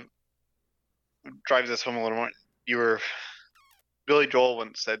just to drive this home a little more, you were Billy Joel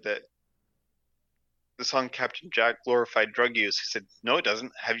once said that the song Captain Jack glorified drug use. He said, "No, it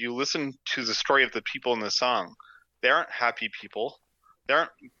doesn't. Have you listened to the story of the people in the song? They aren't happy people. They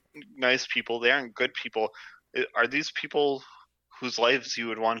aren't nice people. They aren't good people. Are these people whose lives you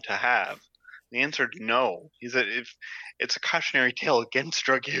would want to have?" The answer is no. He said, "If it's a cautionary tale against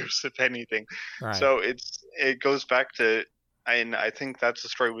drug use, if anything." Right. So it goes back to, and I think that's the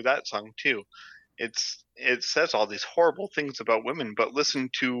story with that song too. It says all these horrible things about women, but listen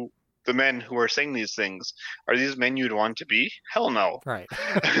to the men who are saying these things. Are these men you'd want to be? Hell no. Right.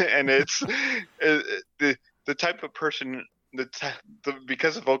 And it's the type of person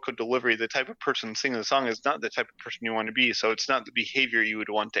because of vocal delivery, the type of person singing the song is not the type of person you want to be. So it's not the behavior you would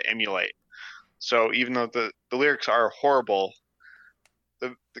want to emulate. So even though the lyrics are horrible,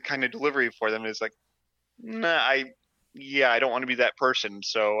 the kind of delivery for them is like, nah, I don't want to be that person.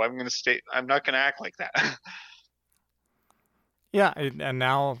 So I'm not gonna act like that. Yeah, and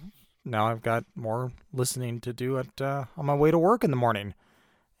now I've got more listening to do on my way to work in the morning.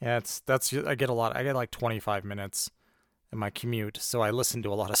 Yeah, that's I get a lot. I get like 25 minutes in my commute, so I listen to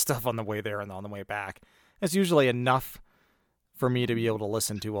a lot of stuff on the way there and on the way back. It's usually enough for me to be able to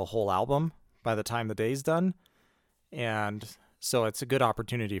listen to a whole album by the time the day's done, and so it's a good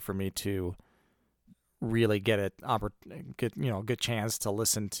opportunity for me to really good chance to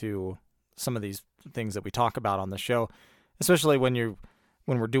listen to some of these things that we talk about on the show, especially when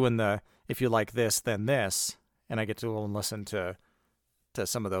we're doing the if you like this then this, and I get to go and listen to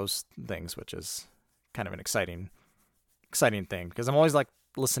some of those things, which is kind of an exciting thing because I'm always like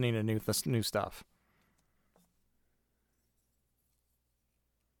listening to new stuff.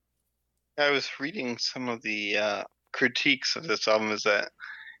 I was reading some of the critiques of this album. Is that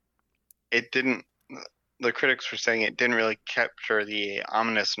it didn't the critics were saying it didn't really capture the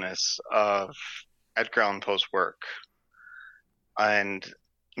ominousness of Edgar Allan Poe's work. And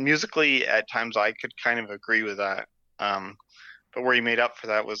musically, at times, I could kind of agree with that. But where he made up for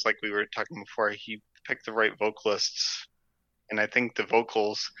that was like we were talking before, he picked the right vocalists. And I think the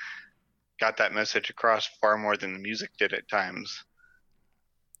vocals got that message across far more than the music did at times.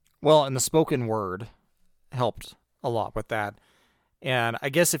 Well, and the spoken word helped a lot with that. And I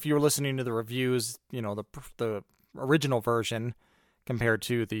guess if you were listening to the reviews, the original version compared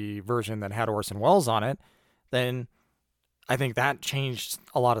to the version that had Orson Welles on it, then I think that changed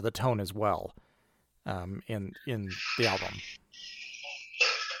a lot of the tone as well in the album.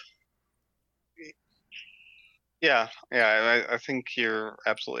 Yeah, I think you're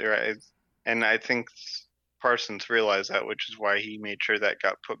absolutely right. And I think Parsons realized that, which is why he made sure that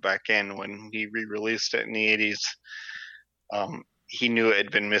got put back in when he re-released it in the 80s. He knew it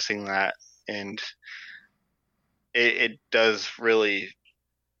had been missing that, and it does really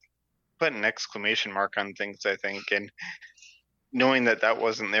put an exclamation mark on things, I think. And knowing that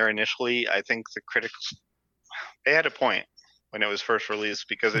wasn't there initially, I think the critics, they had a point when it was first released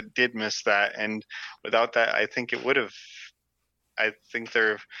because it did miss that. And without that, I think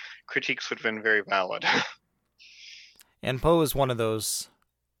their critiques would have been very valid. And Poe is one of those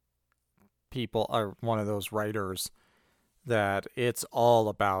people, or one of those writers, that it's all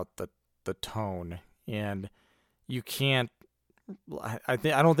about the tone, and you can't. I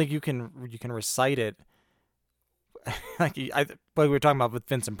don't think you can recite it like we were talking about with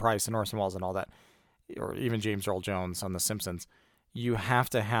Vincent Price and Orson Welles and all that, or even James Earl Jones on The Simpsons. You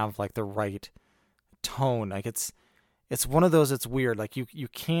have to have like the right tone. Like it's one of those. It's weird. Like you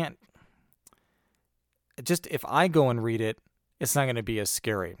can't. Just if I go and read it, it's not going to be as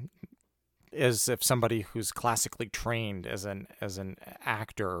scary as if somebody who's classically trained as an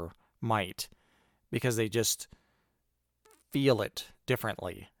actor might, because they just feel it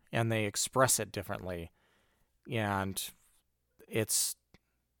differently and they express it differently. And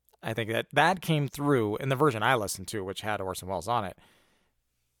I think that came through in the version I listened to, which had Orson Welles on it,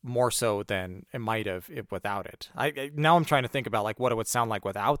 more so than it might have without it. Now I'm trying to think about like what it would sound like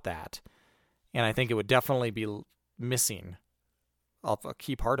without that, and I think it would definitely be missing a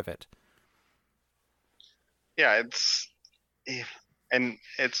key part of it. Yeah, it's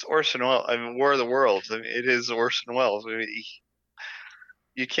Orson Welles. I mean, War of the Worlds. I mean, it is Orson Welles. I mean,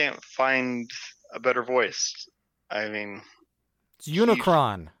 you can't find a better voice. I mean, it's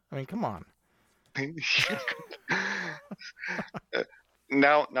Unicron. I mean, come on.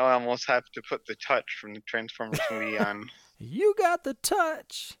 Now I almost have to put the touch from the Transformers movie on. You got the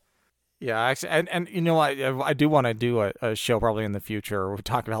touch. Yeah, actually, and you know, I do want to do a show probably in the future where we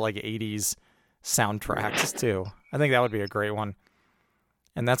talk about like 80s soundtracks too. I think that would be a great one.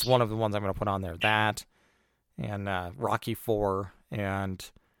 And that's one of the ones I'm going to put on there. That and Rocky IV and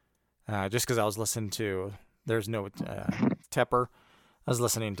just because I was listening to There's No Tepper, I was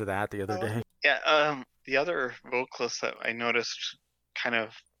listening to that the other day. Yeah, the other vocalist that I noticed kind of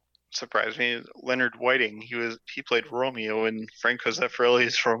surprised me is Leonard Whiting. He played Romeo in Franco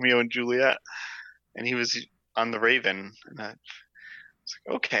Zeffirelli's Romeo and Juliet, and he was on the Raven. And it's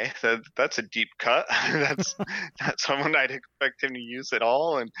like, okay, that's a deep cut. That's not someone I'd expect him to use at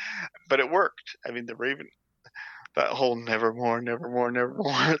all, but it worked. I mean, the Raven, that whole Nevermore, Nevermore,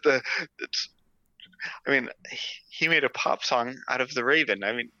 Nevermore. I mean, he made a pop song out of the Raven.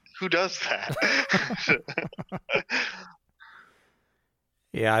 I mean, who does that?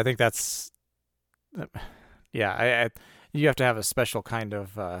 Yeah, I think that's yeah. You have to have a special kind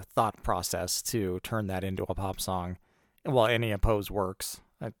of thought process to turn that into a pop song. Well, any oppose works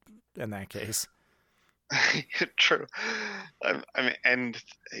in that case. True. I mean, and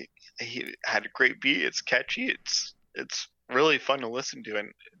he had a great beat. It's catchy. It's really fun to listen to,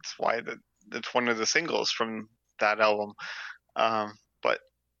 and it's why it's one of the singles from that album. But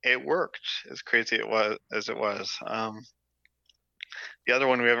it worked as crazy as it was. The other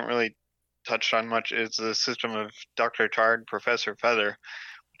one we haven't really touched on much is the System of Dr. Tard, Professor Feather,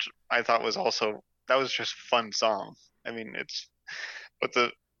 which I thought was that was just a fun song. I mean, but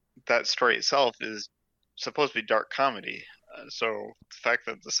that story itself is supposed to be dark comedy. So the fact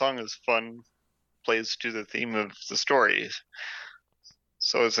that the song is fun plays to the theme of the story.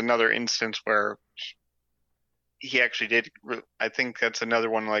 So it's another instance where he actually did. I think that's another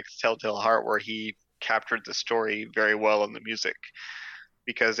one like Telltale Heart where he captured the story very well in the music,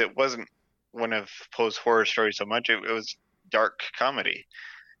 because it wasn't one of Poe's horror stories so much. It was dark comedy,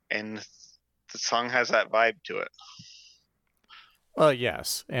 and the song has that vibe to it. Well,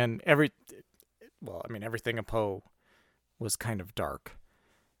 yes, and everything in Poe was kind of dark,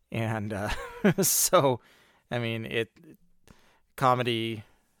 and so, I mean, comedy,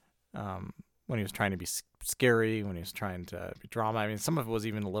 when he was trying to be scary, when he was trying to be drama. I mean, some of it was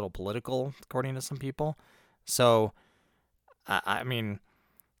even a little political, according to some people. So, I mean,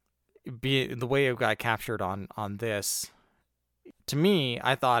 the way it got captured on this, to me,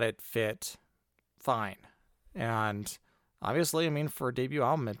 I thought it fit fine, and obviously, I mean, for a debut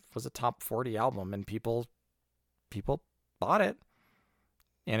album, it was a top 40 album, and people bought it,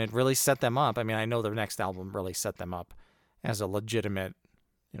 and it really set them up. I mean, I know their next album really set them up as a legitimate,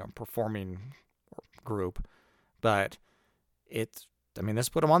 performing group, but this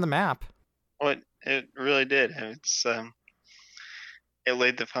put them on the map. Well, it really did. It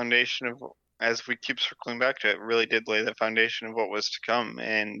laid the foundation of, as we keep circling back to it, really did lay the foundation of what was to come,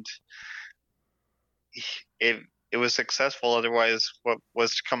 and it was successful. Otherwise, what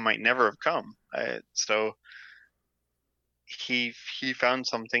was to come might never have come. So he found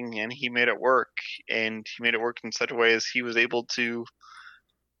something and he made it work, and he made it work in such a way as he was able to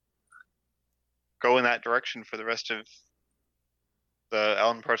go in that direction for the rest of the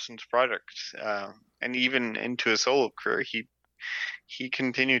Alan Parsons project, and even into his solo career. He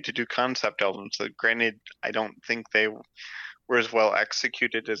continued to do concept albums. So granted, I don't think they were as well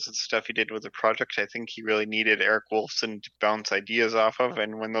executed as the stuff he did with the project. I think he really needed Eric Wolfson to bounce ideas off of,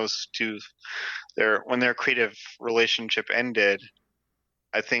 and when those two, when their creative relationship ended,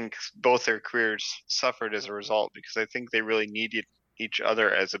 I think both their careers suffered as a result, because I think they really needed each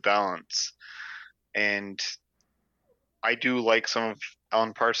other as a balance. And I do like some of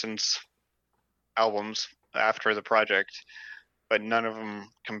Alan Parsons' albums after the project, but none of them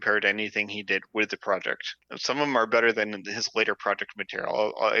compared to anything he did with the project. Some of them are better than his later project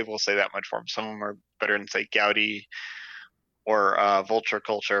material. I will say that much for him. Some of them are better than, say, Gaudi or Vulture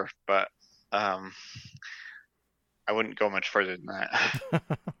Culture, but I wouldn't go much further than that.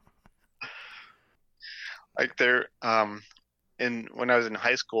 Like when I was in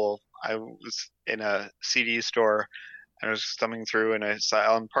high school, I was in a CD store and I was thumbing through, and I saw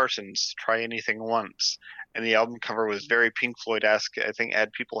Alan Parsons, Try Anything Once, and the album cover was very Pink Floyd-esque. I think it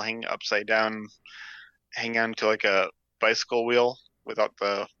had people hanging upside down, hanging on to like a bicycle wheel without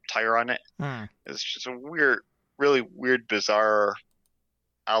the tire on it. It's just a really weird, bizarre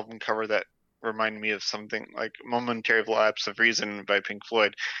album cover that reminded me of something like Momentary Lapse of Reason by Pink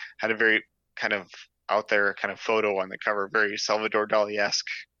Floyd. Had a very kind of out there kind of photo on the cover, very Salvador Dali-esque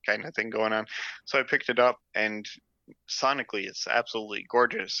kind of thing going on. So I picked it up, and sonically it's absolutely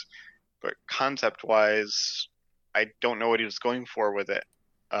gorgeous, but concept wise I don't know what he was going for with it.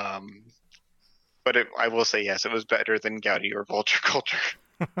 But I will say, yes, it was better than Gaudi or Vulture Culture.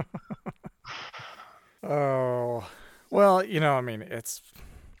 Oh, well, I mean,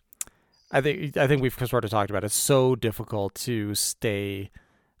 I think we've sort of talked about it. It's so difficult to stay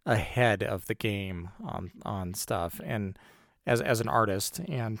ahead of the game on stuff, and as an artist,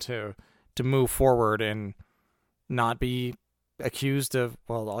 and to move forward and not be accused of,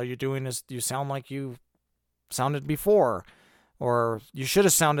 well, all you're doing is you sound like you sounded before, or you should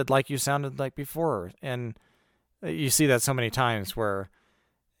have sounded like before. And you see that so many times where,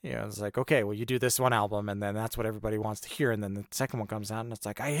 it's like, okay, well, you do this one album and then that's what everybody wants to hear, and then the second one comes out and it's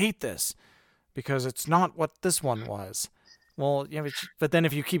like, I hate this because it's not what this one was. Well, but then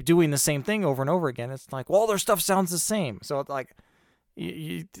if you keep doing the same thing over and over again, it's like, well, their stuff sounds the same. So it's like,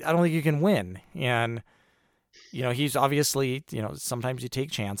 I don't think you can win. And he's obviously, sometimes you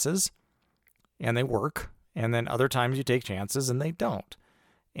take chances and they work, and then other times you take chances and they don't.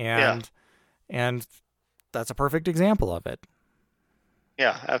 Yeah. And that's a perfect example of it.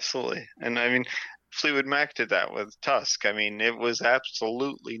 Yeah, absolutely. And I mean, Fleetwood Mac did that with Tusk. I mean, it was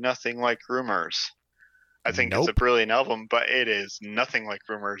absolutely nothing like Rumors. I think it's a Nope. brilliant album, but it is nothing like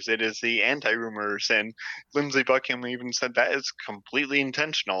Rumors. It is the anti-Rumors, and Lindsey Buckingham even said that is completely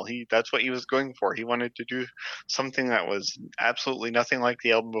intentional. That's what he was going for. He wanted to do something that was absolutely nothing like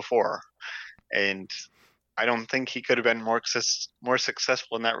the album before, and I don't think he could have been more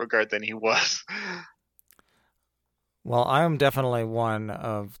successful in that regard than he was. Well, I'm definitely one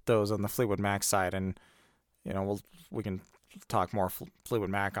of those on the Fleetwood Mac side, and we can talk more Fleetwood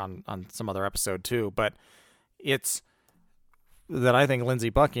Mac on some other episode too. But it's that I think Lindsey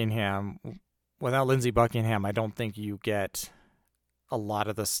Buckingham. Without Lindsey Buckingham, I don't think you get a lot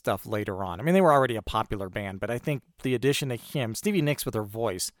of the stuff later on. I mean, they were already a popular band, but I think the addition of him, Stevie Nicks with her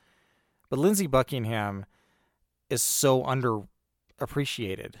voice, but Lindsey Buckingham is so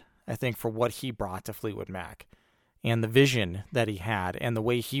underappreciated, I think, for what he brought to Fleetwood Mac and the vision that he had and the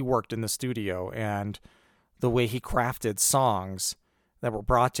way he worked in the studio and the way he crafted songs that were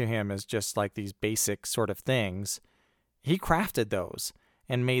brought to him as just like these basic sort of things. He crafted those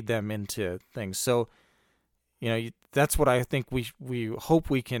and made them into things. So, that's what I think we hope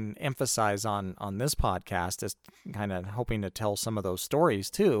we can emphasize on this podcast, is kind of hoping to tell some of those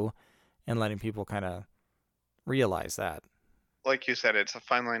stories too, and letting people kind of realize that. Like you said, it's a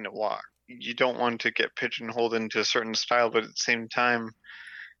fine line to walk. You don't want to get pigeonholed into a certain style, but at the same time,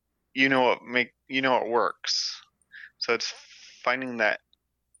 what works. So it's finding that,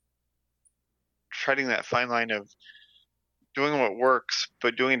 treading that fine line of doing what works,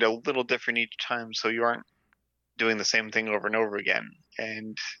 but doing it a little different each time, so you aren't doing the same thing over and over again.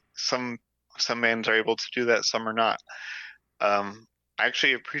 And some bands are able to do that, some are not. I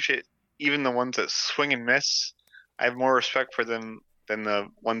actually appreciate even the ones that swing and miss. I have more respect for them than the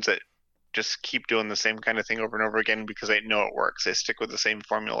ones that just keep doing the same kind of thing over and over again because they know it works. They stick with the same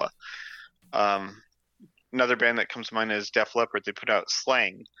formula. Another band that comes to mind is Def Leppard. They put out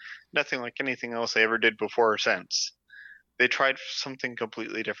Slang, nothing like anything else they ever did before or since. They tried something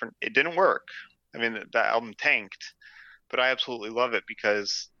completely different. It didn't work. I mean, that album tanked, but I absolutely love it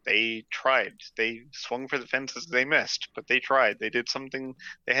because they tried. They swung for the fences, they missed, but they tried. They did something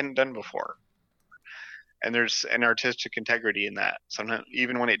they hadn't done before. And there's an artistic integrity in that. Sometimes,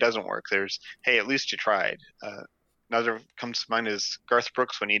 even when it doesn't work, there's, hey, at least you tried. Another comes to mind is Garth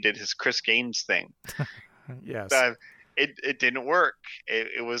Brooks when he did his Chris Gaines thing. Yes. It didn't work.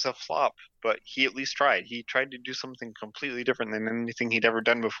 It was a flop, but he at least tried. He tried to do something completely different than anything he'd ever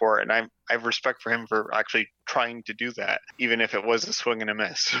done before, and I have respect for him for actually trying to do that, even if it was a swing and a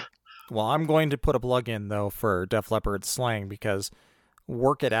miss. Well, I'm going to put a plug in though for Def Leppard's Slang, because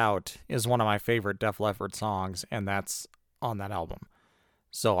 "Work It Out" is one of my favorite Def Leppard songs, and that's on that album.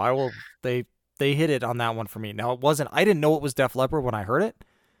 So I will. They hit it on that one for me. Now it wasn't. I didn't know it was Def Leppard when I heard it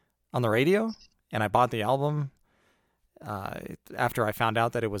on the radio, and I bought the album after I found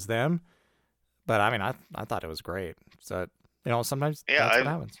out that it was them. But I mean, I thought it was great. So sometimes Yeah, that's what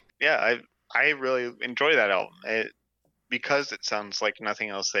happens. I really enjoy that album because it sounds like nothing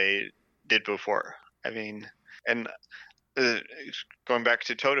else they did before. I mean, and uh, going back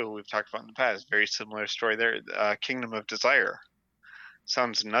to Toto, who we've talked about in the past, very similar story there. Kingdom of Desire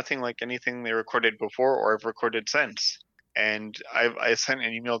sounds nothing like anything they recorded before or have recorded since. And I sent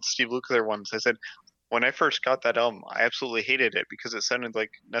an email to Steve Lukather once. I said, when I first got that album, I absolutely hated it because it sounded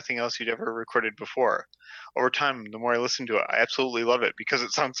like nothing else you'd ever recorded before. Over time, the more I listen to it, I absolutely love it because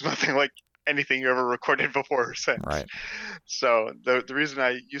it sounds nothing like anything you ever recorded before or since. Right. So the reason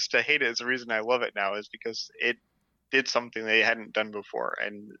I used to hate it is the reason I love it now, is because it did something they hadn't done before,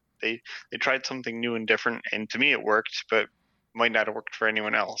 and they tried something new and different, and to me it worked, but might not have worked for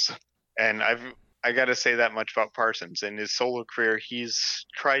anyone else. And I got to say that much about Parsons. In his solo career, he's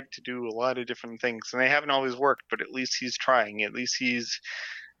tried to do a lot of different things, and they haven't always worked, but at least he's trying. At least he's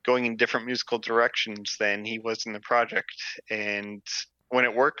going in different musical directions than he was in the project. And when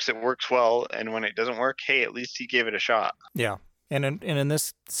it works well, and when it doesn't work, hey, at least he gave it a shot. Yeah. And in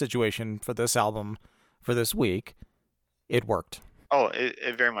this situation for this album for this week, it worked. Oh,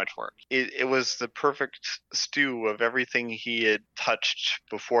 it very much worked. It was the perfect stew of everything he had touched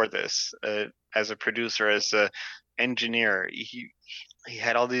before this, as a producer, as a engineer. He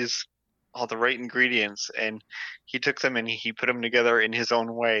had all the right ingredients, and he took them and he put them together in his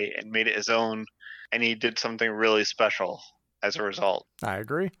own way and made it his own, and he did something really special as a result. I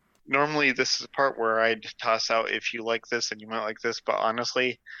agree. Normally, this is the part where I'd toss out if you like this and you might like this, but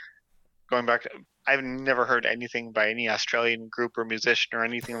honestly, going back, I've never heard anything by any Australian group or musician or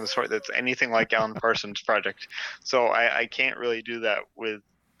anything of the sort that's anything like Alan Parsons' project. So I can't really do that with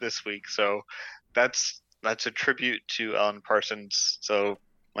this week. So that's a tribute to Alan Parsons. So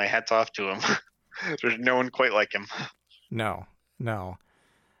my hat's off to him. There's no one quite like him. No, no.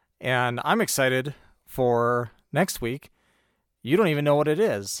 And I'm excited for next week. You don't even know what it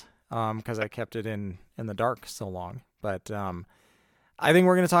is because I kept it in the dark so long. But I think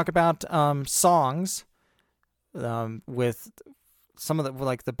we're going to talk about songs with some of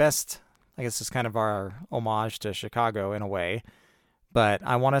the best. I guess it's kind of our homage to Chicago in a way. But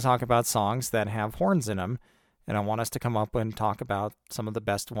I want to talk about songs that have horns in them, and I want us to come up and talk about some of the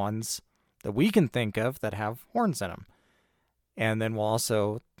best ones that we can think of that have horns in them. And then we'll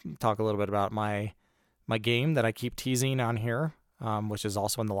also talk a little bit about my game that I keep teasing on here, which is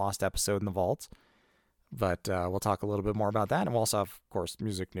also in the lost episode in the vault. But we'll talk a little bit more about that, and we'll also have, of course,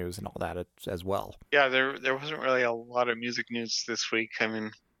 music news and all that as well. Yeah, there wasn't really a lot of music news this week. I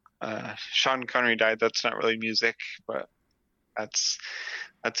mean, Sean Connery died. That's not really music, but that's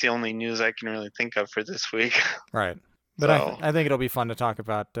the only news I can really think of for this week. Right. But So, I think it'll be fun to talk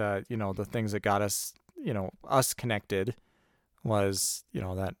about, the things that got us, us connected was,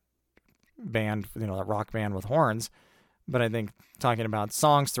 that band, that rock band with horns. But I think talking about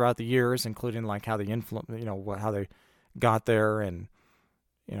songs throughout the years, including like how they how they got there, and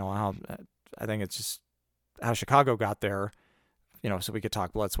how I think it's just how Chicago got there. So we could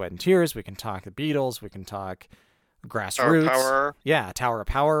talk Blood, Sweat, and Tears. We can talk the Beatles. We can talk Tower Grassroots. Power, Yeah, Tower of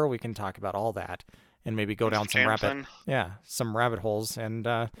Power. We can talk about all that, and maybe go down Mr. some rabbit holes, and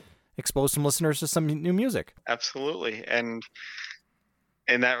expose some listeners to some new music. Absolutely. And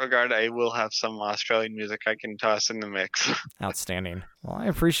in that regard, I will have some Australian music I can toss in the mix. Outstanding. Well, I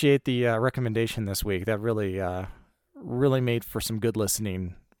appreciate the recommendation this week. That really made for some good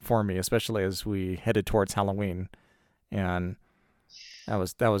listening for me, especially as we headed towards Halloween, and that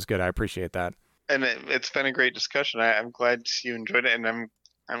was good. I appreciate that. And it's been a great discussion. I'm glad you enjoyed it, and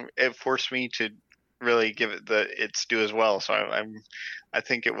it forced me to really give it its due as well. So I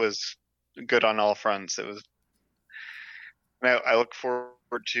think it was good on all fronts. It was. I look forward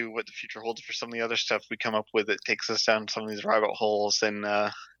to what the future holds for some of the other stuff we come up with that takes us down some of these rabbit holes and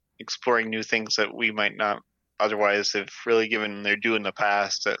exploring new things that we might not otherwise have really given their due in the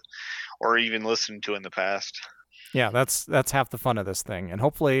past, or even listened to in the past. Yeah, that's half the fun of this thing, and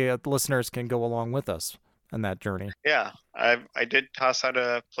hopefully the listeners can go along with us in that journey. Yeah, I did toss out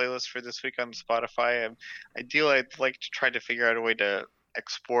a playlist for this week on Spotify. Ideally, I'd like to try to figure out a way to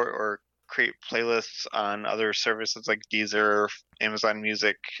export or create playlists on other services like Deezer, Amazon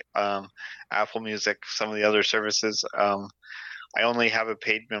Music, Apple Music, some of the other services. I only have a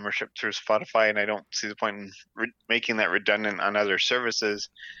paid membership through Spotify, and I don't see the point in making that redundant on other services.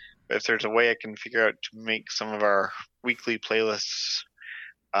 But if there's a way I can figure out to make some of our weekly playlists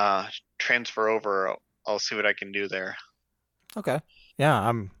transfer over, I'll see what I can do there. Okay.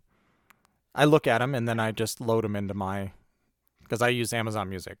 Yeah, I look at them and then I just load them into because I use Amazon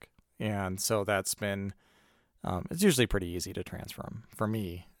Music, and so that's been it's usually pretty easy to transfer them for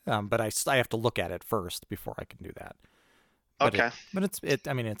me. But I have to look at it first before I can do that. But Okay.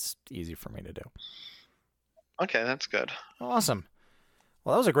 It's easy for me to do. Okay, that's good. Awesome.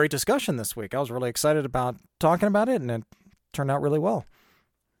 Well, that was a great discussion this week. I was really excited about talking about it, and it turned out really well.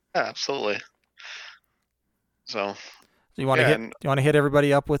 Yeah, absolutely. So you want to hit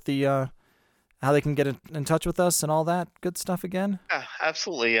everybody up with the how they can get in touch with us and all that good stuff again? Yeah,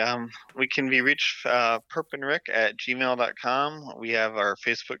 absolutely. We can be reached perpandrick@gmail.com. We have our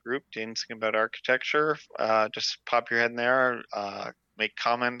Facebook group, Dancing About Architecture. Just pop your head in there, make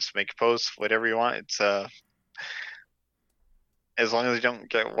comments, make posts, whatever you want. It's as long as you don't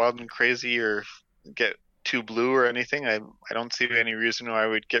get wild and crazy or get too blue or anything, I don't see any reason why I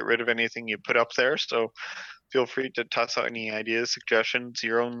would get rid of anything you put up there. So feel free to toss out any ideas, suggestions,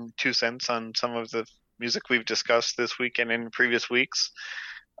 your own 2 cents on some of the music we've discussed this week and in previous weeks.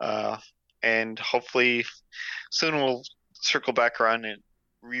 And hopefully soon we'll circle back around and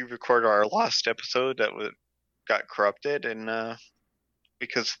re-record our lost episode that got corrupted, and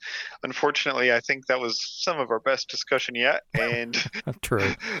because unfortunately I think that was some of our best discussion yet, and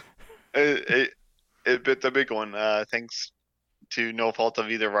True. it bit the big one. Thanks to no fault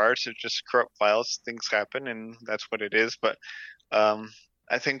of either of ours, it's just corrupt files. Things happen, and that's what it is. But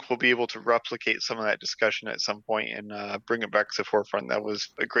I think we'll be able to replicate some of that discussion at some point and bring it back to the forefront. That was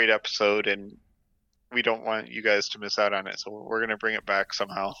a great episode, and we don't want you guys to miss out on it. So we're going to bring it back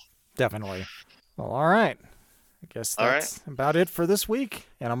somehow. Definitely. Well, all right. I guess that's about it for this week,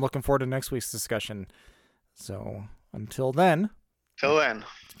 and I'm looking forward to next week's discussion. So until then.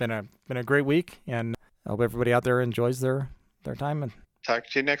 It's been a great week, and I hope everybody out there enjoys their time. And talk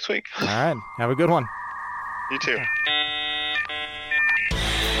to you next week. All right. Have a good one. You too.